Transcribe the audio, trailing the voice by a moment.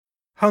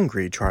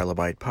Hungry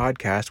Trilobite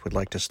Podcast would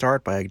like to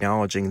start by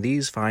acknowledging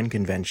these fine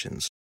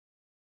conventions.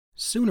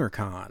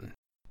 SoonerCon,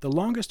 the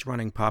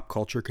longest-running pop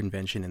culture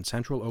convention in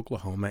central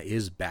Oklahoma,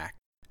 is back.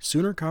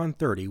 SoonerCon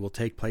 30 will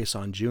take place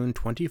on June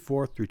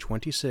 24th through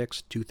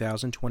 26,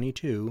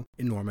 2022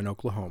 in Norman,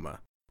 Oklahoma,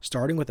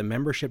 starting with a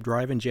membership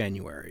drive in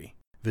January.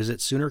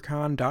 Visit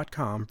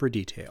SoonerCon.com for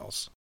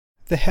details.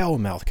 The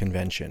Hellmouth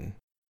Convention.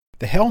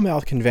 The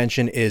Hellmouth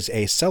Convention is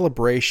a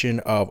celebration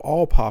of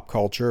all pop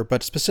culture,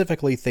 but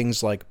specifically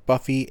things like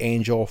Buffy,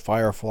 Angel,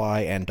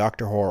 Firefly, and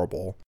Dr.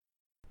 Horrible.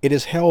 It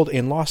is held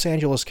in Los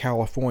Angeles,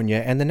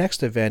 California, and the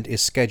next event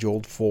is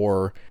scheduled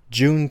for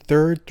June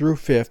 3rd through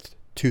 5th,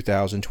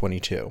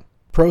 2022.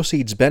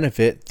 Proceeds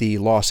benefit the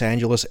Los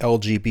Angeles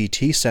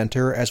LGBT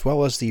Center as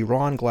well as the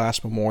Ron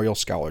Glass Memorial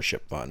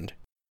Scholarship Fund.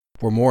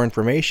 For more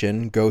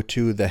information, go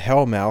to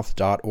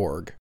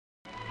thehellmouth.org.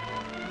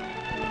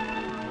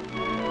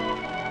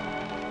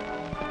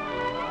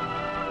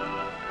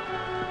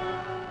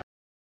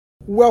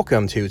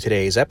 Welcome to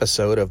today's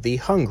episode of the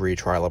Hungry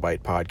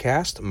Trilobite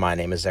Podcast. My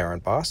name is Aaron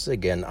Boss.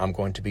 Again, I'm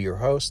going to be your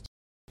host.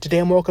 Today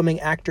I'm welcoming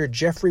actor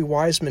Jeffrey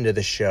Wiseman to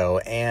the show,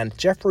 and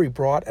Jeffrey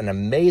brought an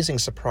amazing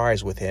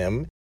surprise with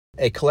him,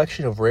 a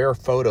collection of rare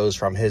photos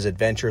from his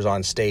adventures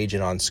on stage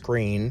and on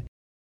screen.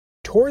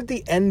 Toward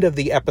the end of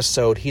the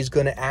episode, he's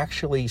going to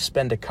actually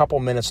spend a couple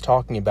minutes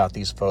talking about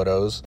these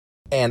photos,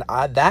 and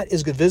that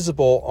is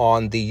visible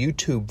on the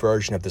YouTube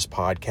version of this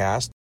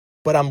podcast.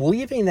 But I'm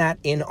leaving that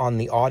in on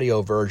the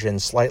audio version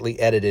slightly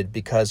edited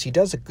because he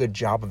does a good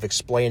job of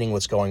explaining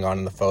what's going on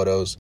in the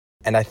photos,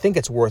 and I think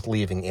it's worth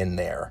leaving in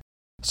there.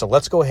 So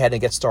let's go ahead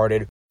and get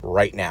started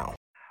right now.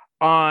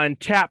 On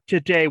tap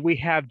today, we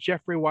have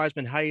Jeffrey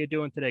Wiseman. How are you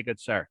doing today,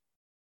 good sir?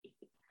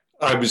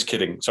 I was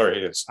kidding.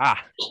 Sorry.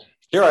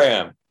 Here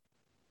I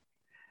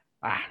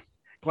am.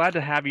 Glad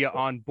to have you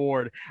on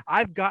board.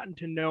 I've gotten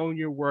to know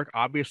your work.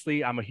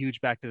 Obviously, I'm a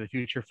huge Back to the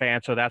Future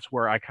fan, so that's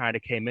where I kind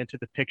of came into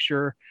the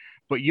picture.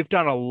 But you've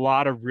done a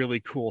lot of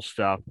really cool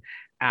stuff.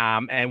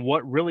 And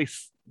what really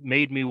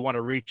made me want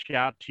to reach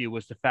out to you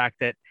was the fact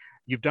that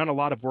you've done a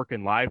lot of work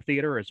in live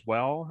theater as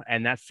well.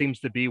 And that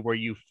seems to be where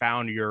you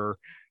found your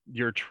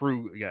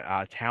true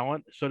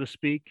talent, so to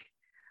speak.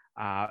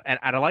 And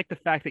I like the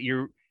fact that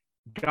you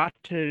got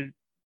to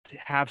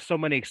have so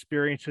many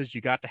experiences,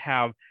 you got to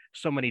have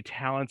so many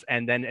talents,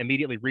 and then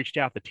immediately reached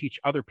out to teach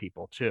other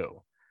people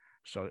too.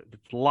 So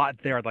there's a lot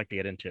there I'd like to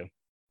get into.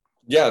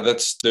 Yeah,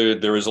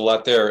 there is a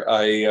lot there.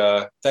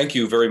 I thank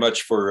you very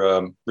much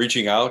for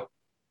reaching out.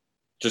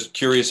 Just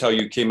curious how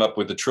you came up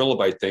with the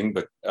trilobite thing,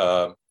 but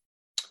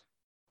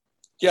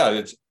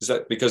is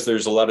that because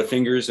there's a lot of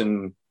fingers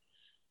and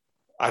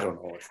I don't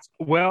know.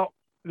 Well,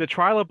 the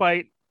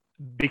trilobite,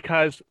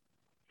 because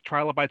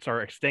trilobites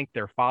are extinct,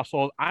 they're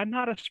fossils. I'm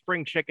not a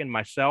spring chicken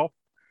myself.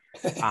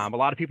 A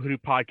lot of people who do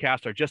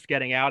podcasts are just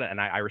getting out, and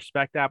I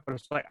respect that, but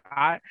it's like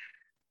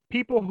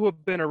people who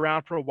have been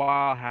around for a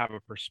while have a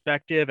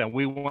perspective, and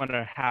we want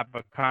to have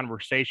a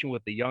conversation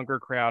with the younger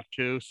crowd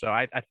too. So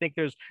I think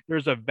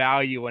there's a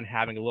value in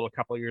having a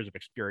couple of years of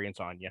experience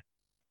on you.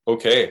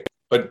 Okay,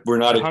 but we're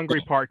not. The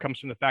hungry part comes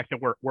from the fact that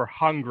we're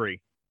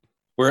hungry.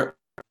 We're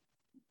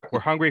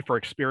hungry for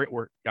experience.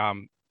 We're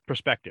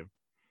perspective.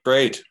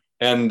 Great,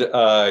 and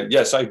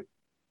yes,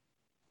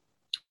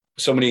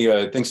 so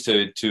many things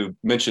to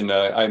mention.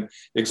 I'm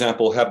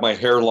example have my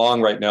hair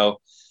long right now,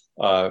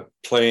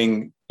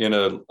 playing in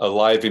a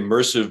live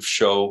immersive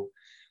show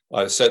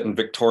set in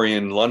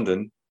Victorian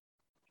London.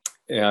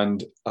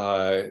 And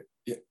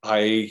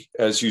I,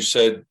 as you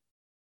said,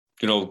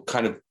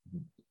 kind of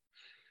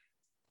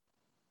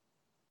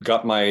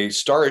got my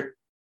start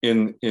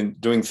in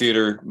doing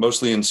theater,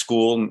 mostly in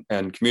school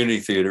and community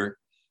theater,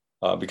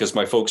 because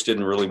my folks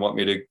didn't really want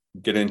me to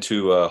get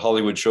into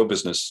Hollywood show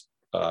business.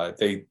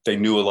 They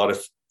knew a lot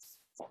of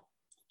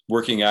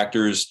working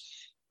actors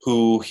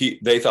who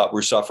they thought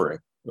were suffering,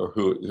 or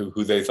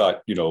who they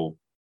thought,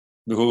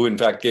 who in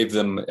fact gave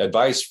them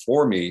advice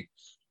for me,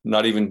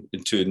 not even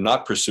to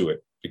not pursue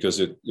it, because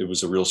it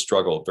was a real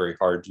struggle, very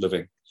hard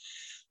living.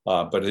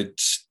 But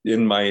it's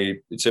in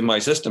my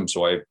system,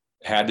 so I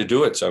had to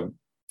do it. So I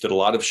did a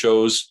lot of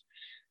shows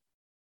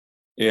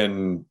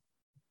in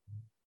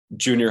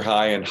junior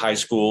high and high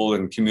school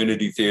and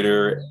community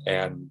theater,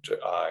 and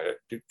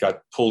got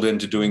pulled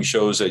into doing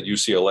shows at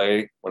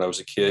UCLA when I was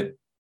a kid,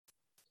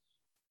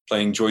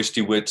 playing Joyce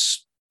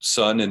DeWitt's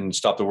son in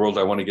Stop the World,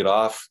 I Want to Get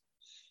Off,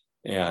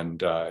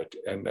 and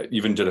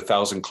even did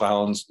 1,000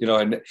 Clowns,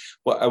 and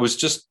I was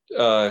just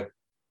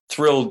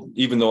thrilled,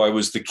 even though I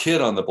was the kid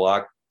on the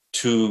block,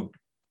 to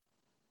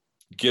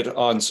get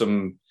on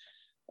some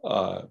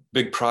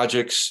big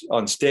projects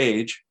on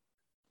stage.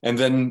 And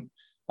then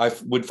I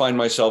would find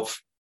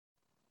myself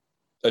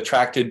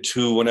attracted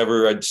to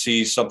whenever I'd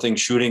see something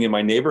shooting in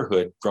my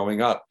neighborhood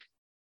growing up.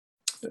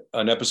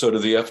 An episode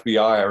of the FBI,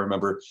 I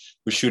remember,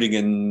 was shooting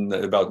in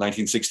about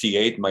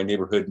 1968 in my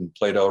neighborhood in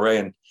Playa del Rey,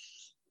 and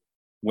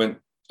went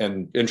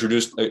and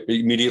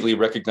immediately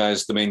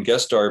recognized the main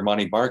guest star,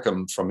 Monty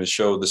Markham, from his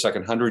show, The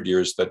Second 100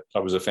 Years, that I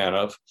was a fan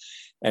of.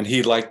 And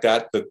he liked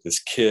that this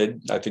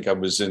kid, I think I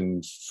was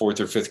in 4th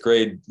or 5th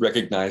grade,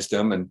 recognized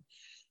him. And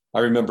I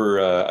remember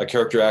a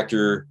character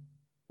actor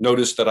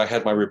noticed that I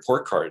had my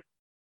report card.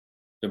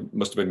 It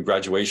must have been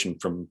graduation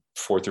from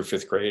 4th or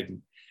 5th grade.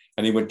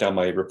 And he went down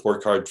my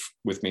report card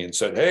with me and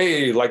said,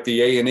 "Hey, like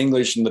the A in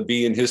English and the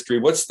B in history,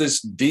 what's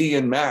this D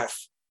in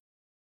math?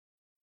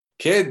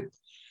 Kid,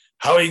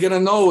 how are you going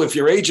to know if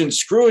your agent's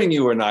screwing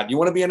you or not? You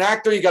want to be an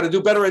actor, you got to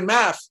do better in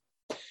math."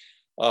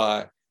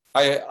 I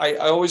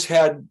always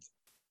had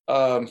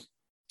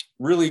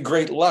really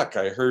great luck.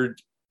 I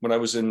heard when I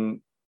was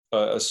in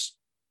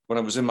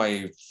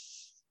my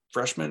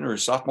freshman or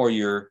sophomore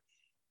year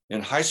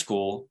in high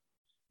school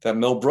that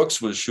Mel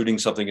Brooks was shooting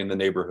something in the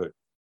neighborhood,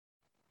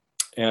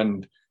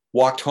 and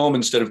walked home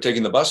instead of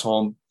taking the bus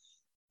home.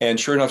 And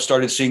sure enough,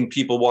 started seeing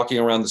people walking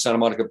around the Santa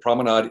Monica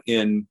Promenade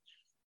in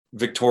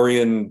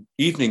Victorian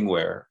evening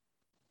wear.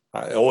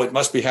 It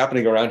must be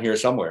happening around here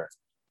somewhere.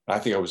 I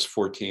think I was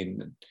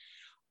 14.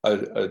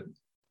 A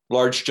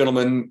large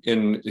gentleman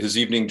in his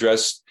evening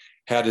dress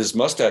had his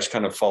mustache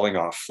kind of falling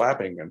off,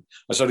 flapping. And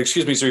I said,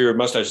 "Excuse me, sir, your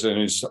mustache."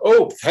 And he said,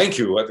 "Oh, thank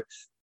you.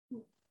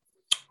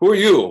 Who are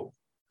you?"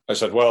 I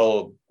said,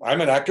 "Well,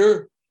 I'm an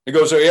actor." He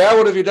goes, "Oh, yeah,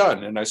 what have you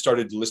done?" And I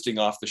started listing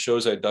off the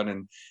shows I'd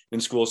done in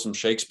school, some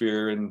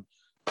Shakespeare and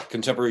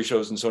contemporary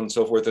shows and so on and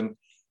so forth. And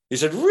he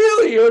said,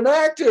 "Really, you're an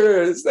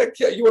actor? Is that,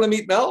 you want to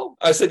meet Mel?"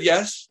 I said,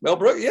 "Yes." "Mel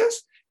Brooks?"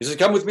 "Yes." He said,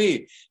 "Come with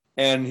me."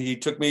 And he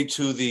took me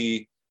to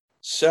the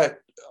set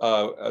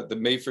at the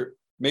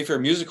Mayfair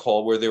Music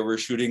Hall where they were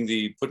shooting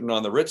the Putting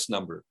on the Ritz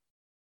number.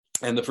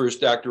 And the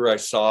first actor I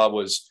saw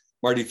was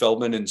Marty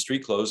Feldman in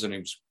street clothes, and he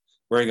was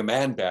wearing a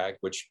man bag,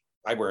 which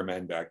I wear a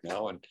man bag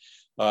now.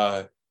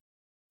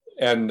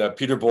 And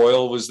Peter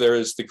Boyle was there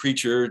as the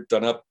creature,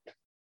 done up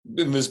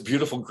in this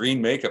beautiful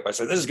green makeup. I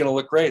said, "This is going to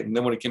look great." And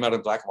then when it came out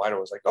in black and white, I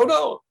was like, "Oh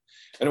no!"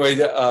 Anyway,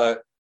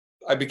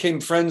 I became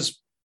friends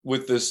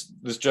with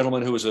this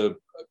gentleman who was a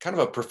kind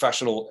of a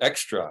professional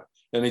extra,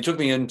 and he took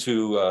me in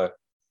to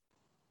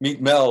meet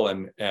Mel.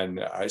 And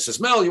I says,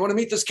 "Mel, you want to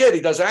meet this kid?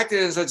 He does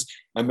acting."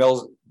 And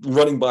Mel's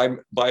running by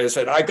and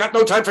said, "I've got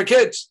no time for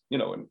kids,"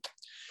 and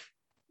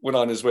went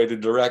on his way to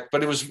direct.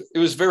 But it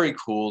was very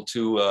cool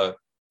to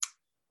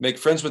make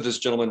friends with this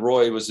gentleman.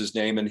 Roy was his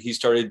name, and he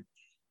started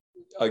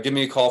giving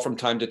me a call from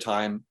time to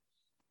time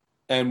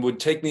and would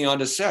take me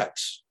onto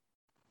sets.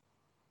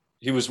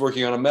 He was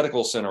working on a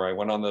medical center. I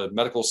went on the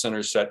medical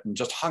center set and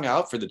just hung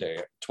out for the day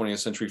at 20th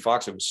Century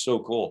Fox. It was so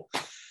cool,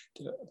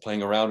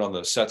 playing around on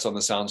the sets on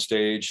the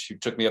soundstage. He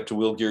took me up to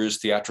Will Geer's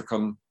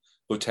Theatricum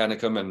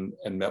Botanicum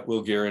and met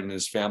Will Geer and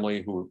his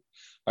family, who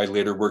I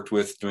later worked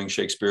with doing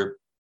Shakespeare.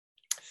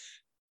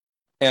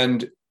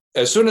 And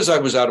as soon as I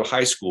was out of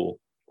high school,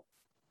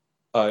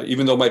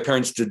 even though my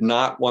parents did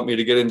not want me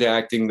to get into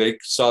acting, they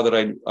saw that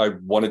I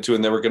wanted to,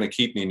 and they were going to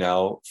keep me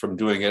now from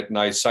doing it. And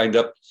I signed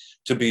up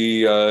to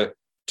be,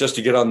 just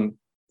to get on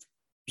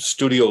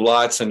studio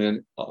lots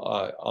and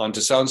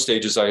onto sound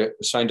stages. I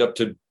signed up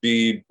to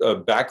be a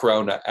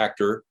background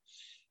actor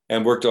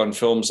and worked on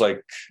films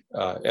like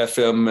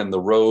FM and The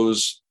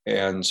Rose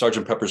and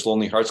Sgt. Pepper's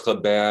Lonely Hearts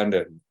Club Band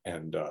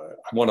and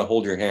I Want to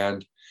Hold Your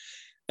Hand.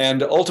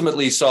 And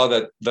ultimately saw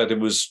that it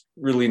was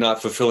really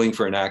not fulfilling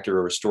for an actor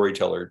or a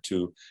storyteller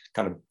to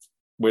kind of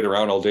wait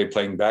around all day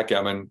playing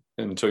backgammon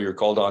until you're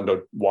called on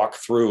to walk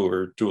through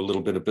or do a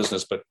little bit of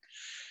business. But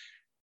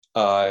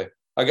I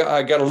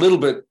got a little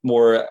bit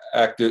more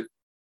action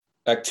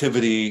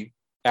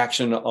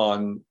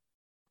on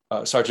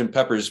Sgt.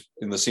 Pepper's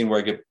in the scene where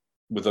I get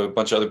with a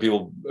bunch of other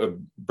people,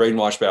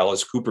 brainwashed by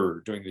Alice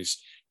Cooper doing these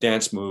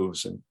dance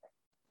moves.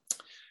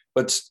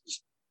 But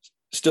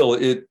still,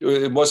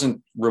 it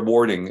wasn't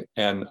rewarding.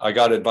 And I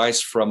got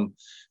advice from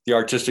the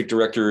artistic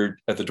director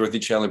at the Dorothy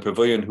Chandler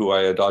Pavilion, who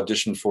I had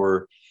auditioned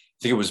for. I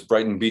think it was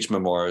Brighton Beach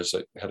Memoirs.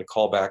 I had a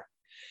call back.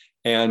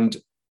 And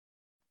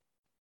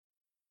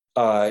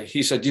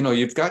he said,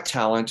 "You've got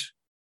talent,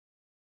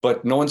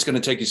 but no one's going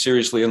to take you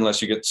seriously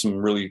unless you get some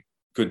really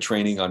good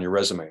training on your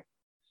resume."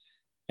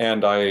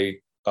 And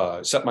I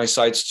set my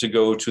sights to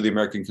go to the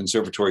American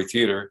Conservatory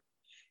Theater,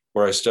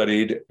 where I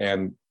studied,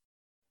 and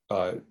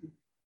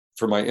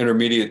for my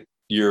intermediate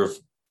year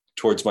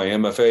towards my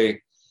MFA,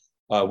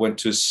 went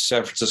to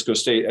San Francisco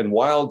State. And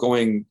while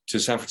going to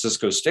San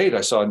Francisco State,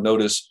 I saw a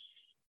notice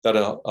that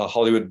a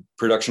Hollywood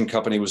production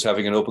company was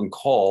having an open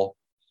call.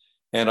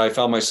 And I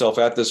found myself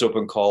at this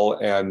open call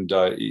and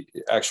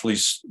actually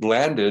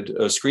landed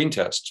a screen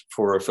test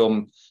for a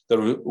film that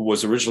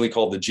was originally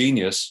called The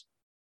Genius.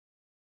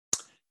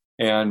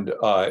 And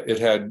it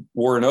had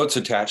Warren Oates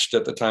attached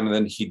at the time, and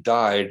then he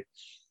died.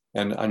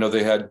 And I know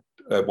they had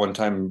at one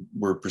time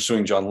were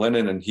pursuing John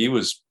Lennon, and he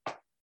left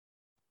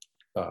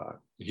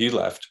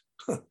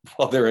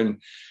while they're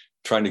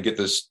trying to get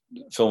this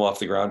film off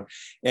the ground.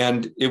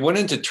 And it went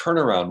into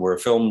turnaround, where a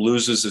film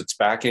loses its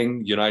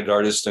backing. United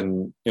Artists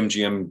and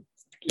MGM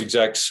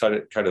execs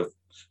kind of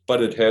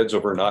butted heads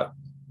over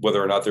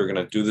whether or not they were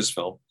going to do this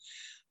film.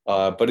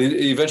 But it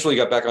eventually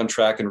got back on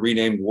track and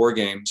renamed War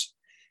Games.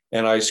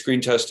 And I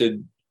screen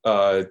tested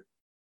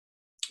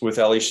with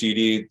Ali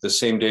Sheedy the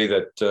same day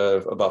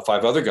that about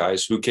 5 other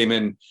guys who came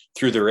in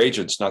through their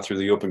agents, not through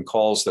the open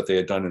calls that they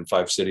had done in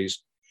 5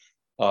 cities.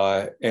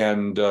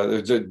 And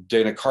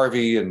Dana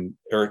Carvey and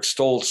Eric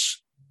Stoltz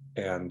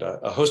and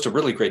a host of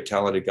really great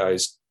talented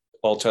guys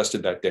all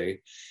tested that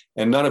day.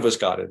 And none of us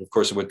got it. Of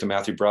course, it went to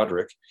Matthew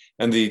Broderick.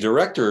 And the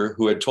director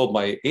who had told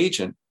my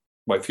agent,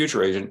 my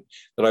future agent,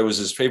 that I was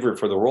his favorite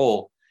for the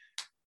role,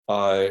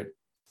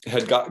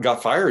 had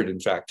got fired, in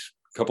fact,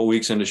 a couple of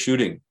weeks into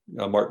shooting,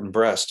 Martin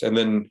Brest. And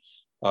then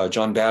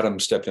John Badham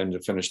stepped in to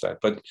finish that.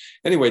 But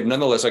anyway,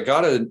 nonetheless, I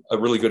got a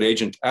really good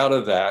agent out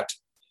of that.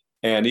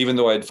 And even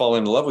though I'd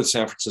fallen in love with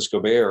San Francisco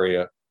Bay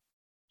Area,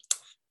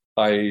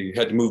 I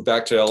had to move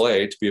back to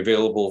LA to be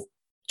available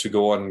to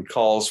go on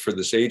calls for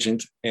this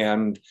agent,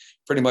 and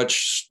pretty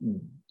much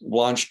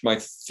launched my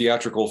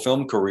theatrical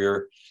film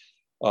career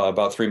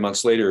about 3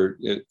 months later,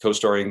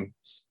 co-starring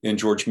in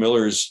George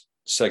Miller's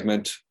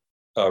segment,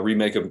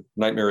 remake of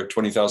Nightmare at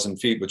 20,000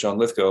 Feet with John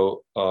Lithgow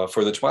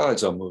for the Twilight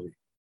Zone movie.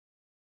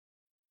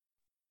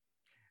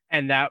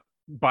 And that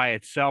by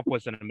itself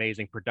was an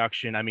amazing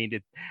production. I mean,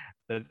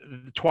 the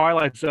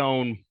Twilight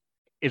Zone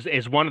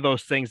is one of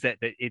those things that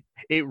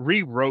it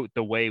rewrote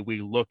the way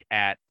we look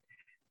at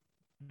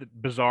the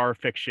bizarre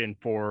fiction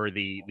for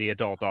the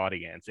adult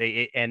audience,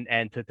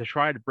 and to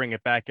try to bring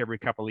it back every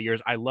couple of years.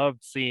 I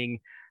loved seeing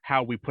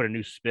how we put a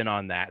new spin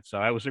on that.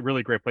 So it was a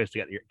really great place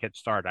to get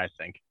started, I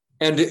think.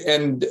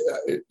 And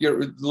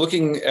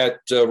looking at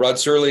Rod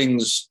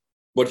Serling's,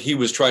 what he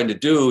was trying to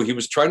do, he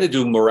was trying to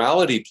do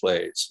morality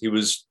plays. He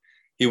was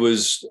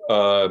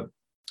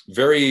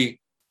very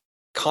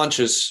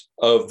conscious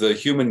of the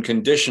human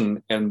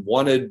condition and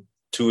wanted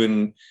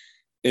to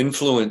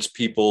influence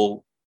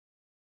people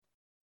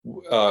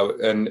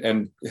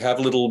and have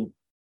little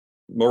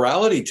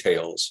morality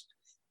tales.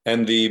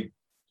 And the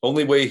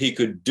only way he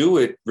could do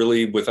it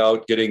really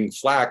without getting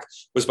flack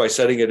was by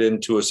setting it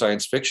into a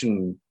science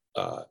fiction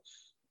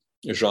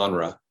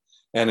genre.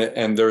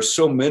 And there's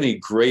so many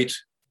great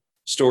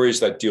stories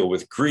that deal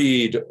with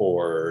greed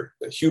or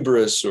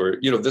hubris or,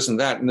 this and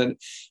that.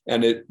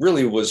 And it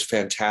really was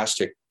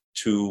fantastic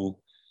to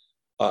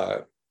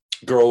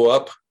grow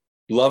up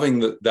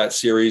loving that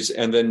series,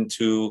 and then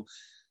to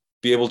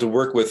be able to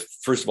work with,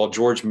 first of all,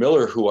 George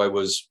Miller, who I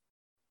was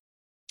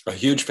a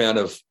huge fan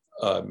of,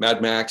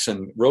 Mad Max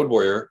and Road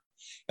Warrior.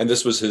 And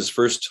this was his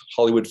first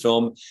Hollywood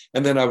film.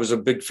 And then I was a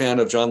big fan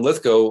of John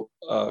Lithgow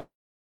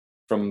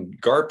from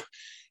GARP,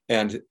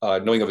 and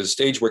knowing of his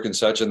stage work and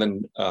such, and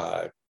then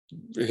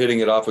hitting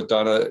it off with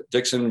Donna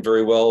Dixon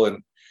very well.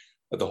 And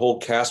the whole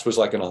cast was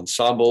like an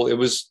ensemble. It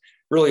was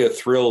really a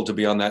thrill to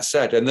be on that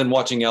set. And then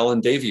watching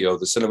Alan Davio,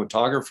 the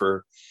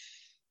cinematographer,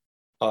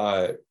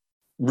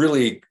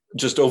 really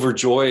just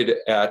overjoyed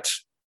at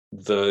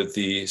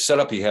the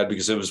setup he had,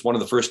 because it was one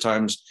of the first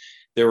times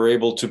they were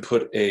able to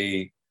put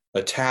a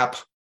tap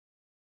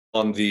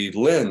on the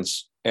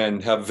lens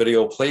and have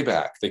video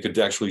playback. They could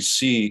actually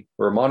see,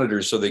 or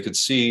monitors, so they could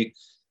see,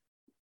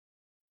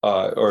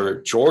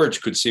 or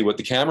George could see what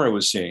the camera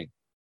was seeing.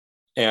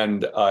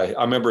 And I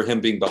remember him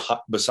being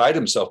beside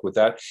himself with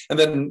that. And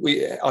then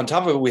on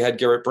top of it, we had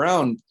Garrett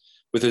Brown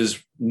with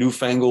his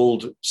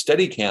newfangled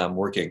Steadicam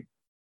working,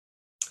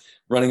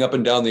 running up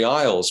and down the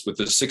aisles with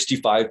the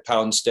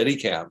 65-pound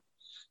Steadicam,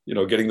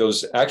 getting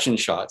those action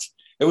shots.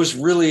 It was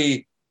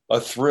really a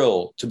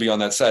thrill to be on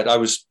that set. I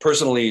was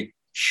personally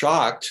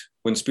shocked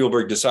when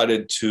Spielberg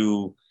decided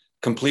to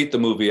complete the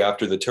movie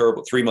after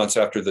 3 months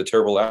after the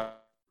terrible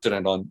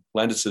accident on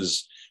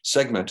Landis's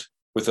segment,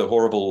 with the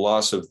horrible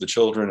loss of the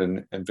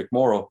children and Vic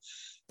Morrow.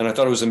 And I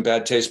thought it was in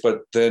bad taste, but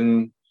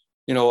then,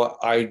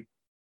 I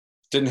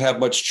didn't have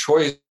much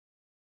choice,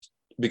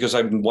 because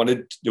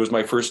it was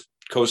my first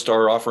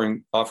co-star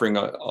offering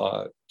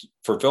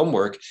for film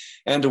work,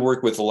 and to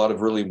work with a lot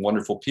of really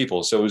wonderful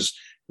people. So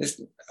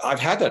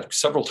I've had that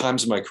several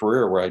times in my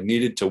career where I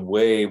needed to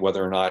weigh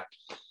whether or not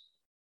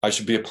I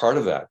should be a part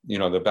of that.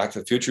 The Back to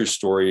the Future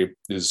story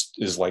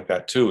is like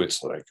that too.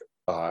 It's like,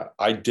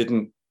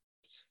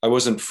 I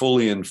wasn't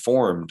fully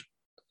informed,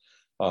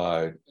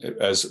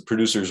 as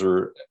producers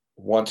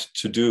want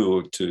to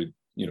do, to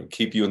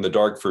keep you in the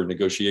dark for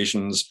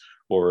negotiations,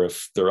 or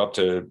if they're up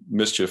to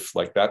mischief,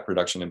 like that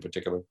production in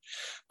particular.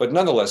 But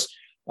nonetheless,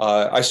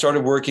 I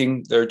started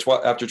working there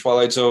after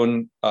Twilight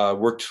Zone.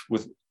 Worked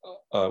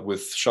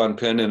with Sean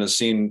Penn in a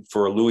scene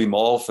for a Louis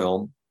Malle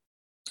film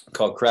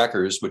called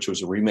Crackers, which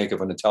was a remake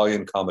of an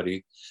Italian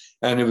comedy,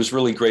 and it was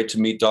really great to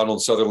meet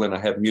Donald Sutherland. I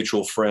had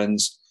mutual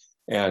friends,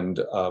 and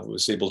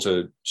was able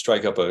to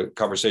strike up a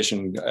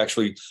conversation.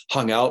 Actually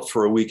hung out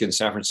for a week in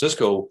San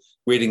Francisco,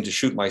 waiting to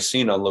shoot my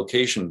scene on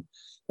location,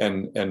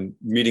 and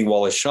meeting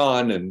Wallace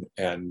Shawn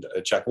and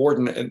Jack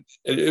Warden. And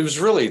it was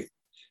really,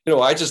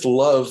 I just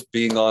love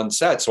being on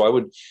set. So I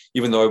would,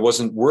 even though I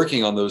wasn't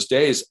working on those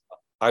days,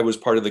 I was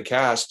part of the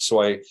cast.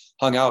 So I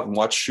hung out and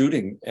watched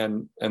shooting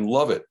and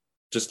love it.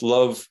 Just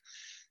love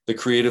the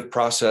creative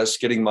process,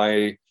 getting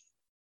my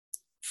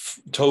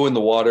toe in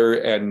the water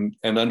and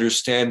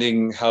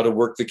understanding how to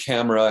work the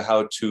camera,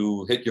 how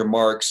to hit your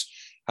marks,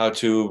 how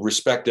to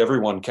respect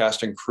everyone,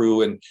 cast and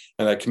crew, and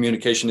that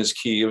communication is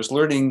key. I was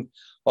learning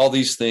all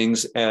these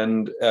things,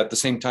 and at the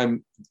same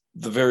time,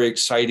 the very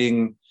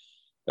exciting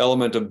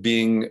element of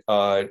being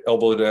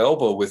elbow to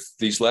elbow with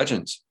these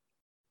legends.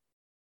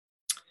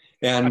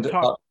 And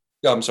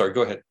I'm sorry,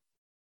 go ahead.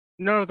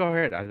 No, go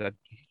ahead.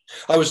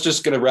 I was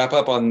just going to wrap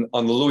up on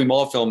the Louis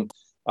Malle film.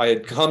 I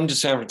had come to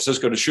San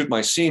Francisco to shoot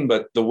my scene,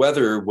 but the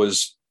weather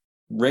was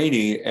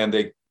rainy and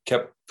they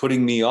kept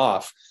putting me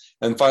off.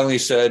 And finally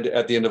said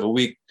at the end of a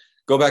week,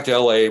 go back to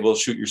LA, we'll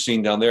shoot your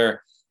scene down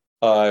there.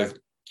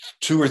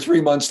 2 or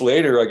 3 months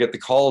later, I get the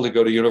call to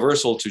go to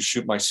Universal to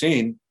shoot my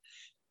scene,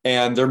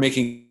 and they're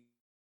making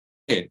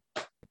it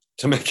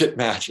to make it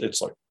match.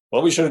 It's like,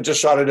 well, we should have just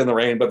shot it in the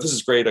rain, but this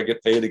is great. I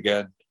get paid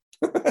again.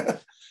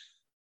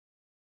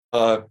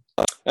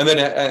 And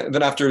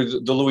then after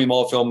the Louis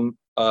Malle film,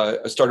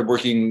 I started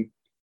working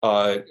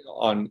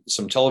on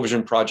some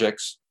television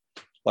projects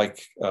like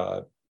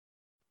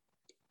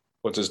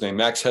what's his name,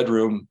 Max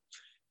Headroom,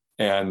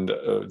 and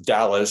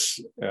Dallas.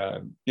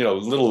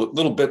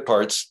 Little bit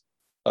parts,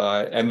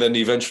 and then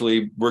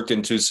eventually worked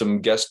into some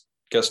guest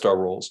star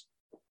roles.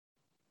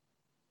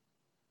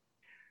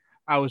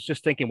 I was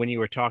just thinking when you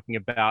were talking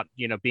about,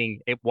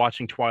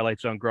 watching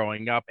Twilight Zone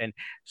growing up, and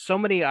so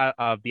many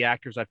of the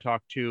actors I've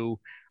talked to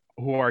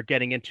who are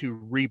getting into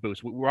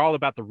reboots. We're all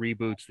about the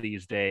reboots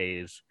these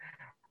days.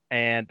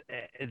 And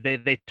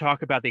they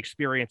talk about the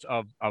experience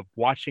of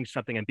watching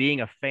something and being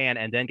a fan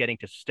and then getting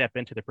to step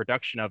into the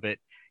production of it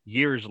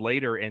years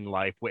later in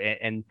life,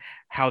 and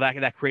how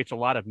that creates a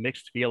lot of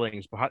mixed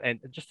feelings. And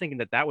just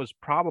thinking that was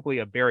probably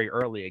a very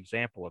early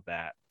example of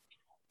that.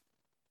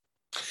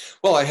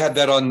 Well, I had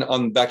that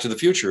on Back to the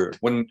Future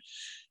when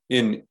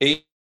in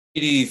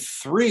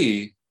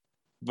 '83,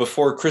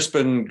 before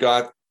Crispin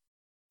got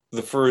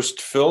the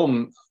first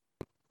film,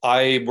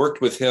 I worked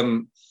with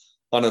him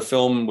on a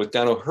film with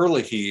Dan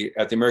O'Herlihy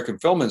at the American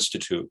Film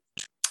Institute.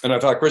 And I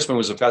thought Crispin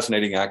was a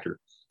fascinating actor.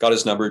 Got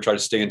his number, tried to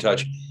stay in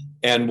touch.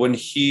 And when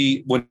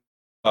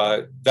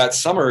that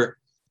summer,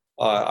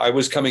 I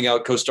was coming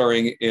out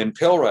co-starring in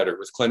Pale Rider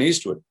with Clint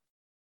Eastwood.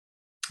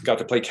 Got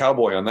to play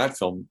cowboy on that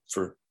film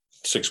for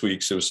 6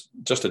 weeks. It was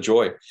just a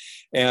joy.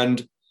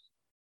 And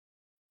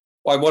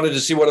I wanted to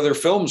see what other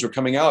films were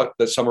coming out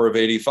that summer of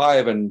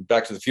 '85, and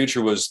Back to the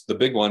Future was the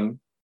big one.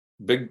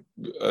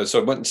 So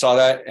I went and saw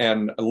that,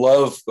 and I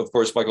love, of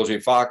course, Michael J.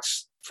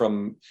 Fox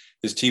from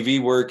his TV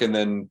work, and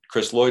then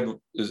Chris Lloyd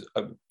is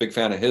a big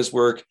fan of his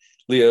work.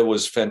 Leah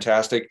was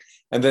fantastic,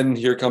 and then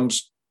here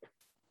comes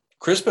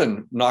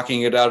Crispin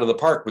knocking it out of the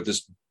park with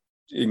this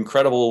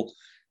incredible,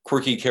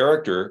 quirky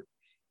character,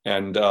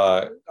 and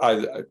I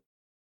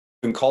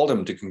called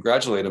him to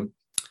congratulate him,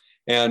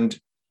 and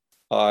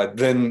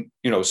then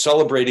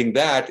celebrating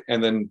that,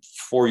 and then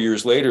 4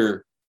 years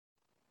later.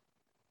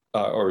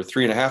 Or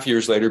 3.5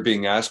 years later,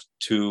 being asked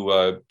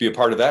to be a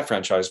part of that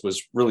franchise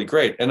was really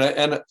great.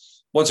 And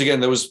once again,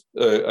 there was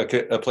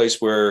a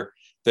place where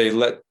they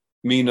let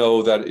me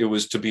know that it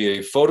was to be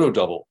a photo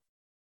double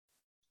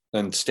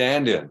and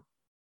stand-in,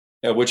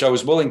 which I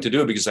was willing to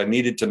do because I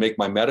needed to make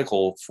my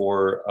medical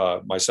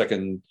for my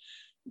second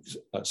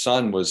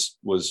son was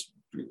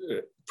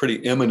pretty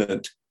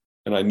imminent,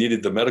 and I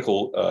needed the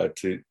medical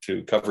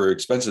to cover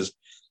expenses.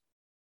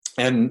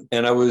 And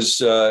I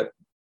was.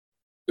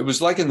 It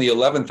was like in the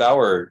 11th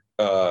hour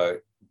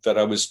that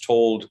I was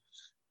told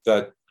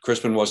that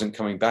Crispin wasn't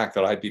coming back,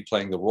 that I'd be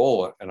playing the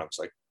role. And I was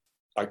like,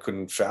 I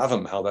couldn't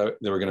fathom how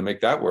they were going to make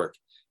that work.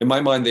 In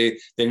my mind, they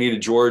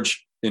needed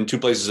George in 2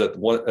 places at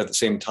the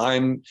same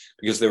time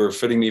because they were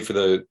fitting me for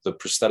the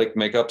prosthetic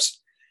makeups.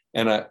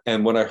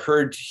 And when I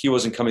heard he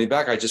wasn't coming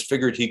back, I just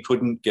figured he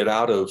couldn't get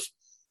out of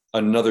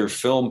another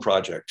film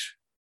project.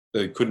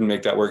 They couldn't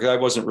make that work. I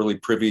wasn't really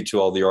privy to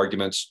all the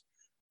arguments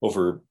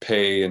over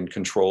pay and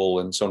control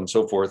and so on and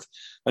so forth,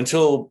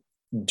 until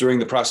during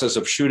the process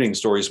of shooting,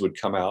 stories would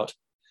come out.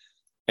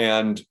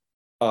 And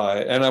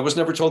I was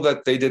never told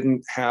that they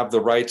didn't have the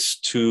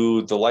rights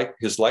to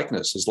his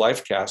likeness, his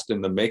life cast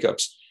in the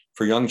makeups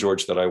for young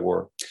George that I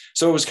wore.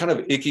 So it was kind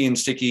of icky and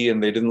sticky,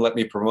 and they didn't let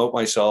me promote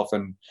myself.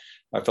 And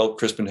I felt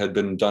Crispin had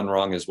been done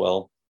wrong as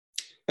well.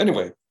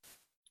 Anyway,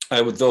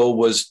 I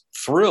was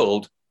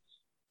thrilled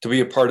to be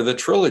a part of the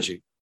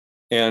trilogy.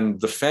 And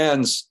the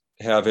fans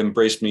have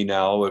embraced me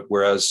now,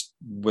 whereas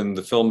when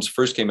the films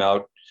first came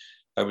out,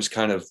 I was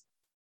kind of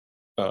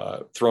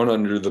thrown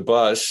under the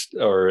bus,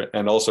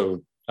 and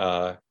also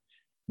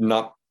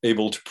not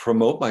able to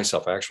promote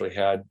myself. I actually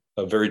had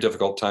a very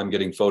difficult time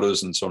getting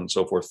photos and so on and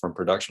so forth from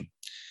production.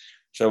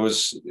 So it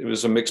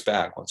was a mixed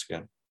bag once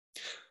again.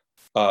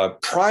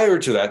 Prior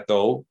to that,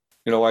 though,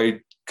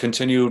 I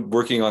continued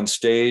working on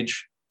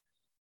stage,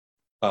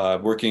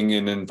 working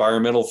in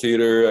environmental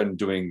theater and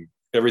doing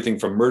everything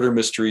from murder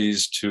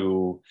mysteries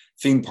to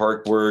theme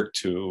park work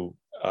to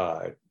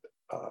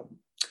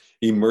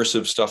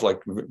immersive stuff like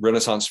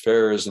Renaissance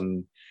fairs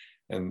and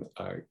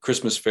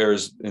Christmas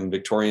fairs in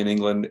Victorian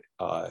England.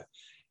 I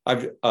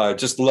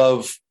just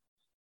love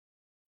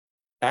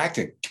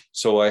acting.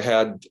 So I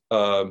had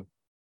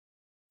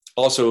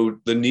also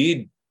the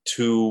need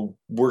to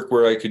work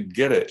where I could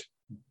get it,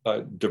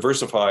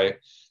 diversify,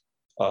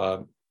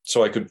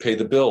 so I could pay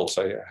the bills.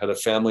 I had a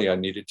family I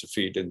needed to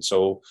feed. And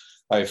so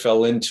I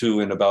fell into,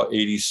 in about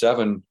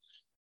 87,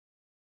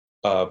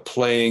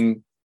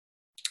 playing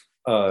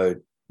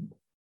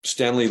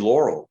Stanley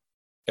Laurel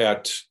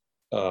at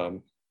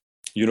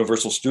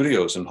Universal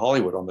Studios in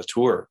Hollywood on the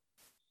tour.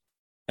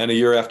 And a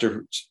year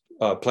after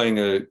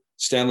playing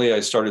Stanley, I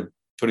started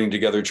putting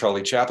together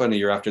Charlie Chaplin. A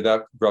year after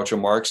that, Groucho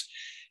Marx,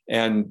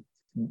 and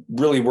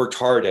really worked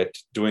hard at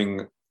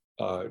doing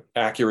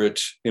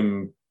accurate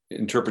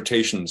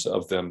interpretations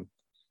of them,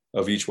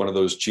 of each one of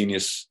those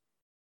genius.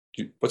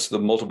 What's the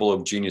multiple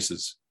of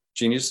geniuses?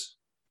 Geniuses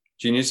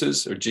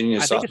or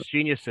genius? I think it's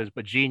geniuses,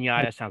 but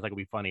genii sounds like it'd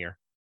be funnier.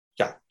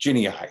 Yeah,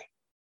 genii.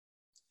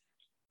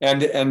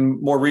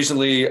 And more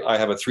recently, I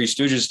have a Three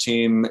Stooges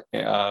team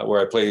where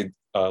I played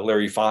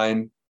Larry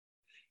Fine,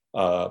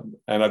 and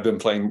I've been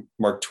playing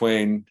Mark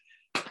Twain,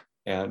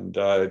 and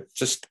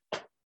just,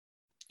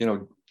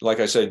 like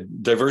I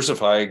said,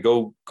 diversify,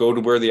 go to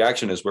where the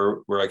action is,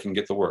 where I can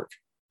get the work.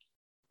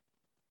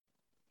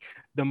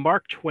 The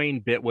Mark Twain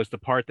bit was the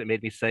part that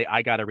made me say,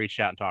 I got to reach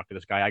out and talk to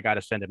this guy. I got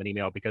to send him an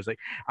email, because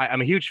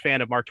I'm a huge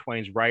fan of Mark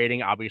Twain's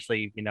writing.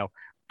 Obviously,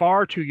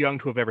 far too young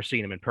to have ever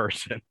seen him in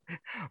person,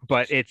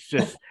 but it's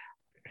just.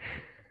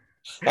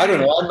 I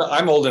don't know.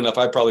 I'm old enough.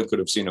 I probably could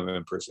have seen him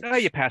in person.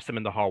 You passed him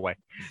in the hallway.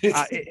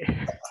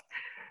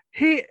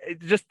 He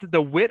just,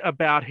 the wit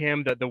about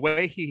him, the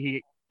way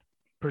he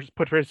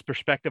put his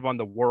perspective on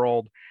the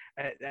world,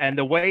 and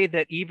the way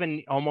that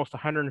even almost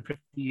 150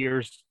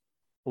 years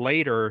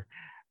later,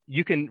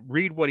 you can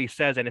read what he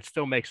says and it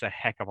still makes a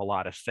heck of a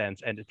lot of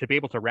sense. And to be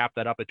able to wrap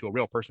that up into a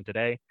real person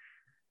today.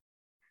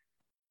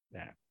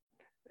 Yeah.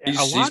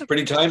 He's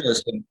pretty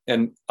timeless.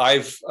 And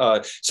I've,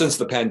 since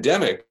the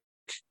pandemic,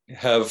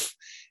 have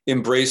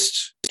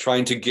embraced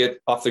trying to get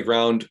off the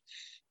ground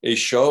a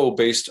show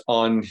based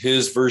on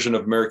his version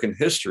of American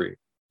history.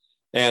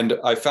 And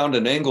I found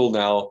an angle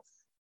now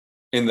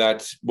in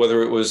that,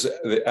 whether it was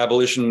the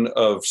abolition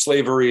of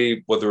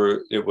slavery,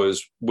 whether it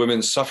was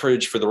women's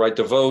suffrage for the right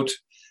to vote,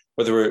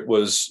 whether it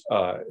was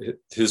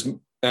his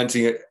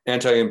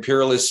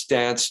anti-imperialist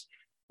stance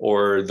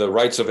or the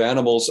rights of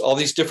animals, all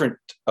these different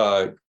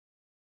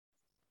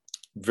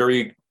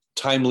very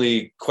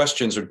timely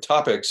questions or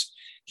topics,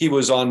 he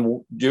was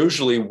on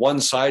usually one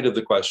side of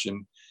the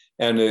question,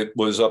 and it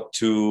was up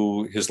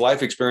to his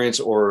life experience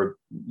or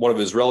one of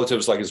his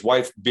relatives, like his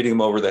wife, beating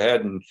him over the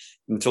head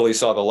until he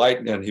saw the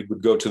light, and he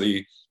would go to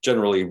the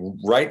generally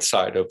right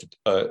side of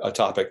a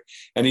topic.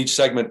 And each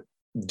segment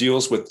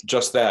deals with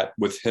just that,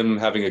 with him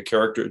having a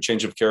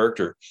change of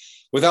character,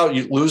 without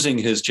losing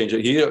his change.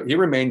 He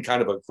remained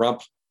kind of a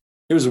grump.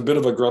 He was a bit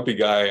of a grumpy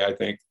guy, I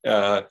think,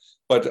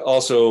 but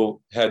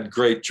also had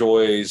great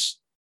joys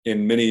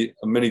in many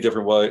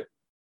different ways.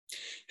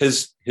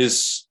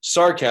 His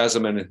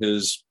sarcasm and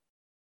his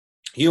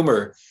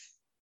humor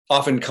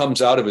often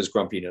comes out of his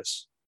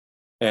grumpiness.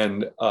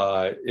 And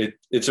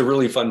it's a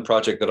really fun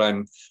project that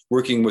I'm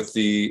working with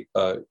the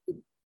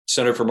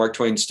Center for Mark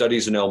Twain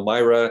Studies in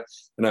Elmira,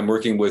 and I'm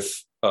working with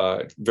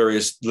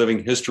various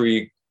living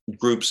history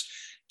groups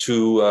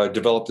to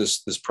develop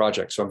this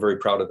project. So I'm very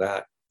proud of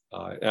that.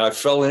 And I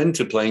fell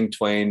into playing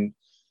Twain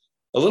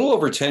a little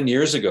over 10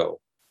 years ago.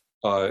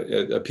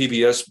 A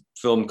PBS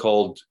film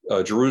called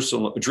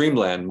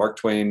Dreamland, Mark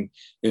Twain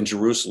in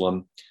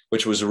Jerusalem,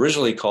 which was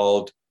originally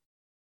called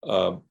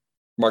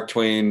Mark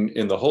Twain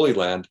in the Holy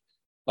Land.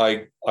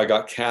 I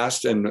got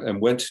cast and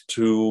went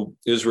to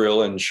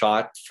Israel and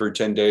shot for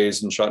 10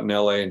 days, and shot in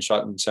LA and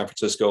shot in San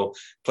Francisco,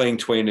 playing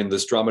Twain in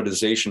this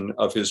dramatization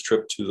of his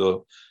trip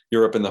to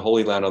Europe and the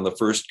Holy Land on the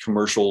first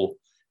commercial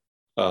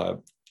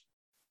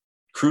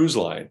cruise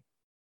line,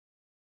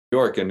 New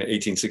York, in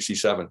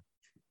 1867.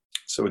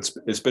 So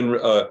it's been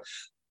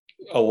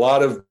a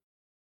lot of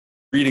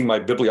reading my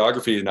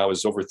bibliography. Now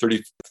is over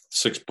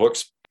 36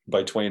 books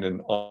by Twain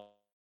and on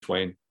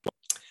Twain.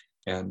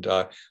 And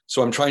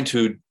so I'm trying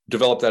to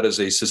develop that as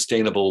a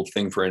sustainable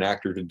thing for an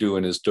actor to do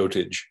in his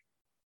dotage.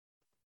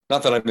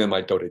 Not that I'm in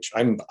my dotage.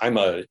 I'm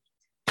a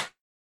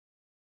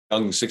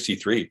young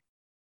 63.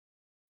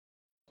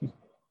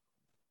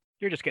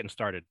 You're just getting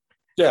started.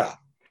 Yeah.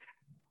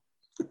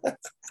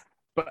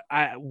 But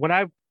when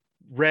I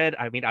read,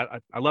 I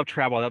love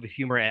travel, I love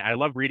humor, and I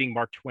love reading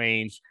Mark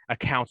Twain's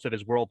accounts of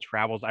his world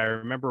travels. I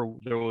remember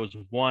there was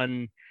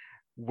one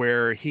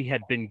where he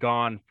had been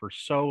gone for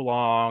so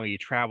long. He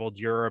traveled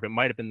Europe. It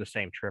might have been the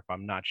same trip,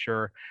 I'm not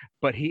sure.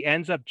 But he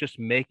ends up just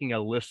making a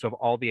list of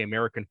all the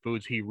American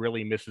foods he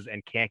really misses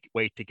and can't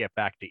wait to get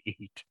back to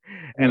eat.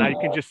 And I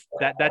can just,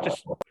 that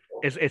just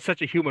is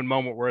such a human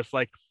moment where it's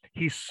like,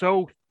 he's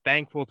so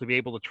thankful to be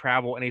able to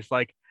travel. And he's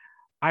like,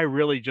 I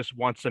really just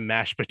want some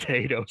mashed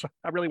potatoes.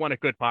 I really want a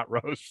good pot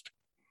roast.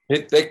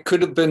 It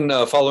could have been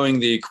Following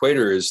the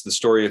Equator is the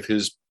story of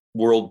his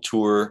world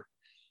tour.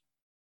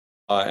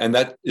 And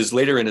that is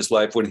later in his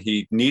life when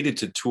he needed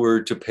to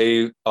tour to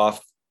pay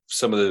off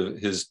some of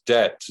his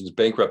debt, his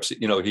bankruptcy.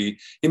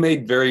 He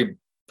made very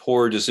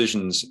poor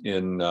decisions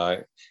in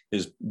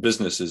his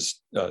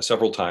businesses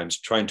several times,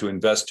 trying to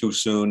invest too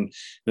soon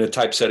in a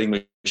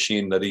typesetting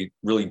machine that he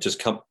really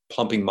just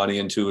pumping money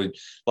into. He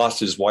lost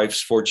his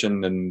wife's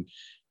fortune and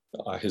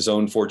his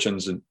own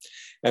fortunes,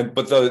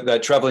 but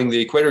that traveling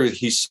the equator,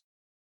 he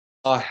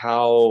saw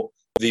how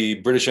the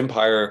British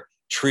Empire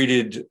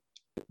treated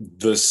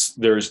this.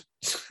 There's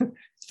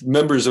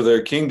members of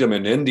their kingdom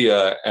in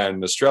India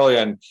and Australia,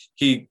 and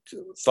he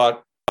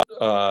thought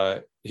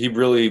he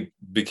really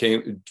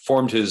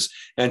formed his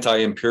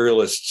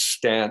anti-imperialist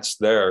stance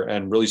there,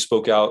 and really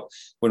spoke out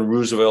when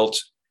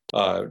Roosevelt,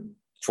 in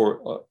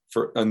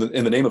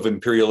the name of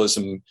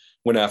imperialism,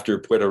 went after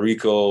Puerto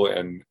Rico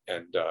and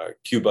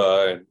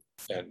Cuba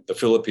and the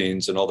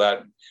Philippines and all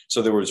that.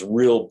 So there was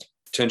real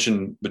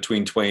tension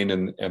between Twain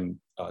and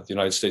the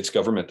United States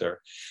government there.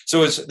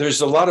 So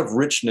there's a lot of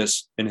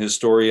richness in his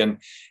story,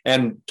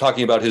 and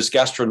talking about his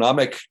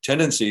gastronomic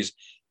tendencies,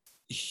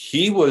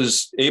 he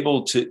was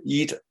able to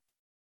eat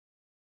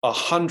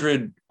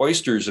 100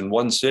 oysters in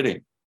one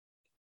sitting.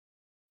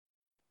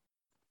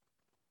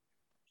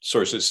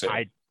 Sources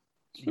say.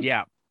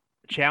 Yeah,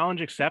 challenge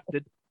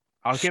accepted.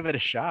 I'll give it a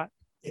shot.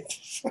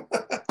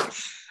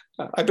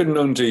 I've been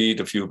known to eat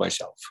a few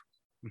myself.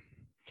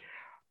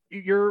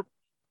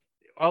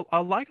 I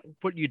like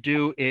what you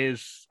do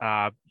is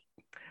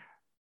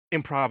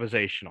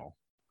improvisational.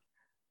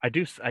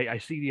 I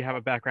see you have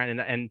a background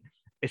and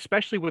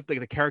especially with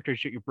the characters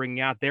that you're bringing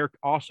out, they're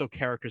also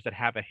characters that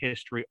have a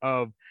history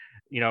of,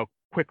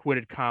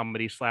 quick-witted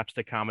comedy,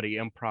 slapstick comedy,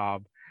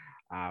 improv.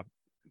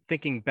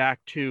 Thinking back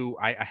to,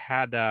 I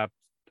had a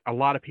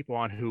lot of people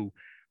on who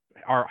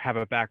have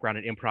a background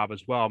in improv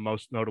as well,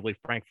 most notably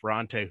Frank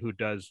Ferrante, who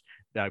does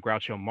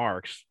Groucho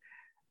Marx.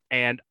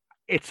 And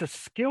it's a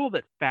skill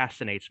that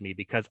fascinates me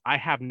because I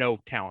have no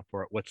talent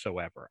for it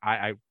whatsoever.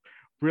 I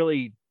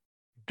really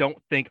don't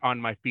think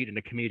on my feet in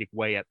a comedic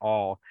way at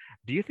all.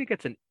 Do you think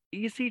it's an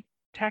easy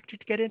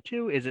tactic to get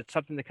into? Is it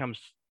something that comes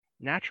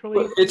naturally?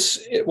 Well,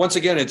 once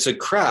again, it's a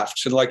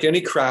craft. And like any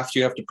craft,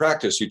 you have to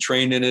practice. You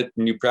train in it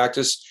and you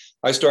practice.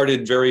 I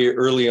started very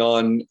early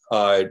on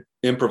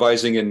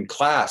improvising in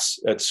class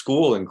at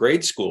school, in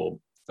grade school,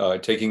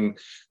 taking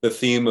the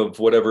theme of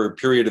whatever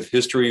period of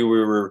history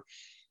we were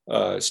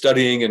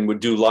studying and would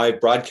do live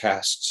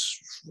broadcasts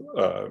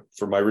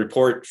for my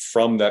report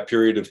from that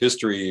period of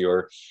history.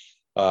 Or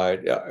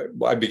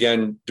I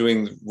began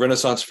doing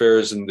Renaissance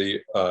fairs in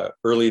the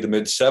early to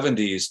mid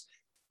 70s,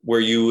 where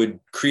you would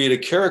create a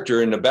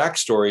character and a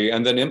backstory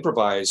and then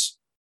improvise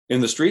in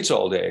the streets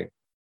all day.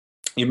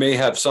 You may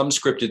have some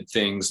scripted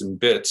things and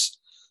bits.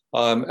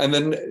 And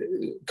then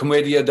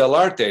Commedia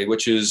dell'arte,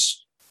 which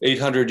is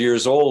 800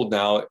 years old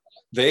now,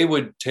 they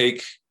would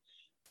take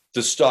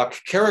the stock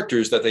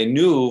characters that they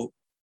knew,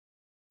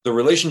 the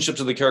relationships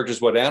of the characters,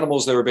 what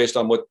animals they were based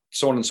on, what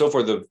so on and so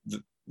forth,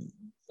 the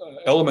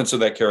elements of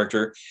that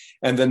character,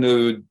 and then they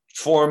would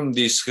form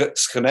these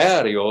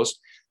scenarios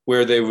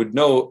where they would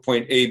know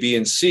point A, B,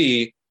 and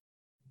C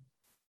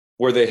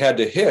where they had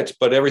to hit,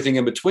 but everything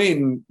in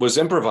between was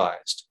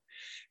improvised.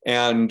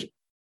 And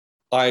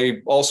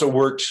I also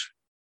worked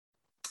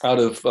out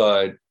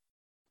of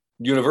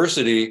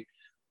university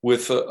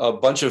with a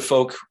bunch of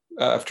folk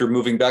after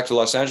moving back to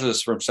Los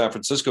Angeles from San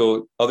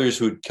Francisco, others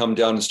who'd come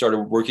down and started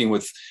working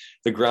with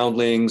the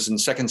Groundlings and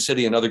Second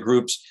City and other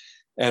groups.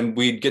 And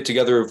we'd get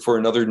together for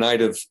another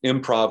night of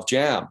improv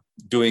jam,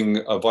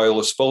 doing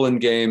Viola Spolin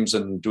games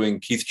and doing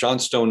Keith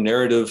Johnstone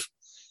narrative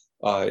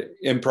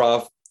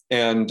improv.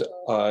 And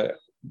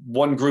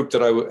one group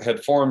that I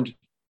had formed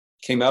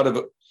came out of,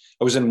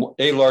 I was in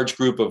a large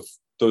group of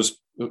those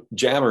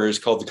jammers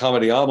called the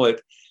Comedy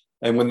Omelet.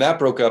 And when that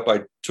broke up,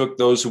 I took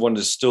those who wanted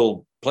to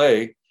still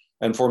play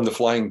and formed the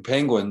Flying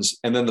Penguins.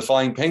 And then the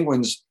Flying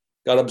Penguins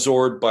got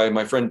absorbed by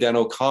my friend Dan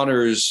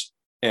O'Connor's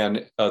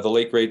and the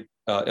late, great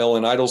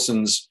Ellen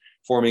Idleson's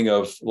forming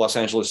of Los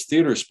Angeles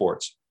Theater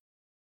Sports.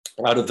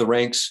 Out of the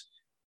ranks,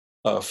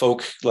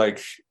 folk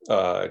like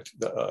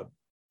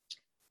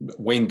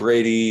Wayne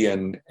Brady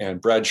and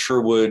Brad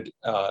Sherwood,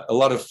 a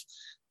lot of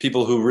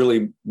people who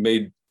really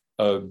made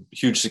a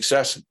huge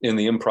success in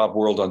the improv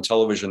world on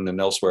television and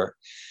elsewhere.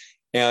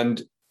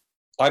 And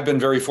I've been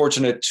very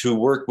fortunate to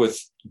work with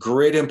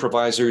great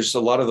improvisers. A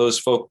lot of those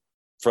folk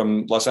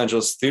from Los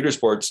Angeles Theater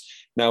Sports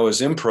now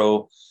as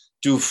Impro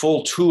do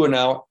full 2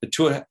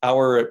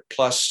 hour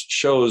plus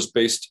shows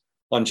based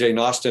on Jane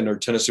Austen or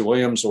Tennessee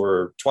Williams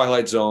or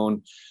Twilight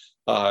Zone.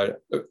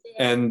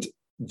 And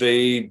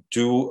they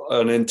do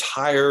an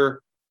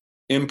entire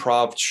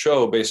improv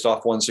show based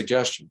off one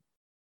suggestion.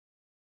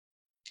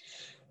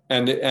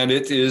 And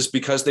it is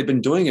because they've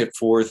been doing it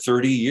for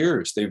 30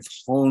 years. They've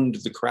honed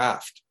the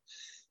craft.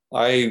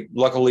 I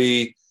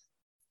luckily,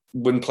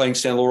 when playing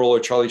Stan Laurel or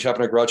Charlie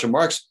Chaplin or Groucho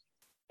Marx,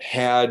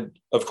 had,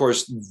 of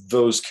course,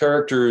 those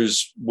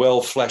characters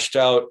well fleshed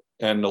out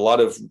and a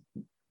lot of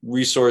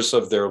resource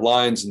of their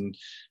lines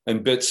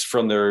and bits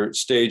from their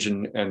stage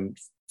and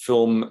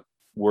film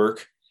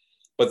work.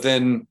 But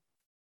then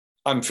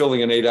I'm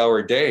filling an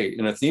 8-hour day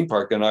in a theme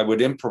park, and I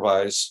would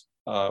improvise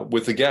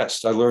with the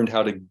guest. I learned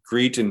how to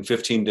greet in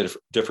 15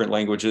 different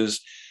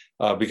languages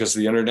because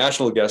the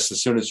international guests,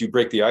 as soon as you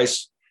break the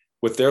ice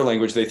with their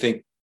language, they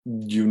think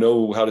you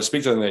know how to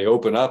speak to them. They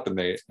open up and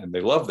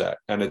they love that.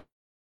 And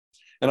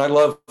I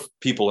love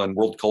people and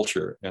world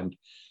culture. And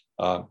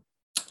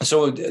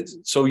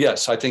so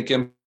yes, I think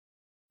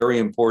very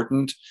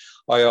important.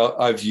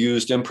 I've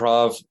used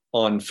improv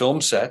on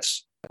film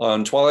sets.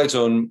 On Twilight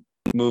Zone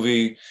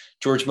movie,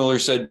 George Miller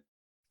said,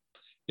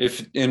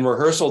 if in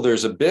rehearsal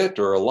there's a bit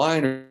or a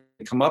line, or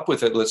come up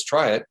with it, let's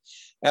try it.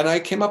 And I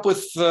came up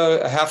with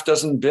a half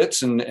dozen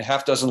bits and a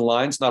half dozen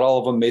lines. Not all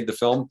of them made the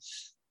film,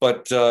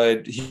 but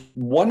he's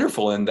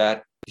wonderful in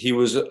that he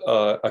was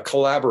a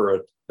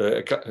collaborator.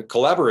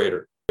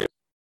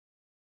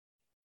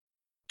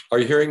 Are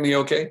you hearing me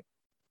okay?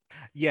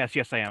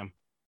 Yes, I am.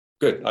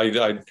 Good.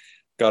 I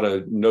got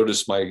to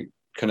notice my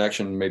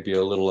connection may be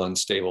a little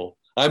unstable.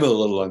 I'm a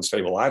little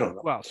unstable. I don't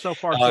know. Well, so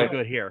far so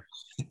good here.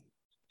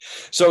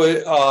 So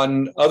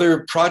on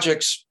other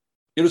projects,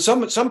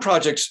 some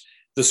projects,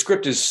 the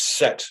script is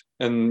set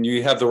and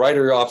you have the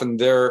writer often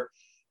there.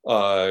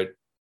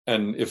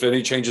 And if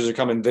any changes are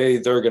coming,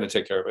 they're going to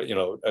take care of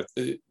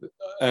it,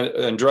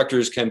 and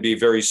directors can be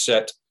very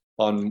set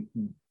on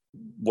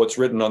what's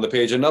written on the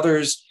page, and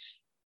others,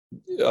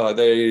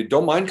 they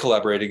don't mind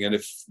collaborating. And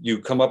if you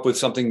come up with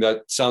something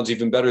that sounds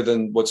even better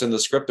than what's in the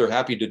script, they're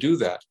happy to do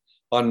that.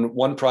 On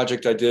one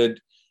project I did,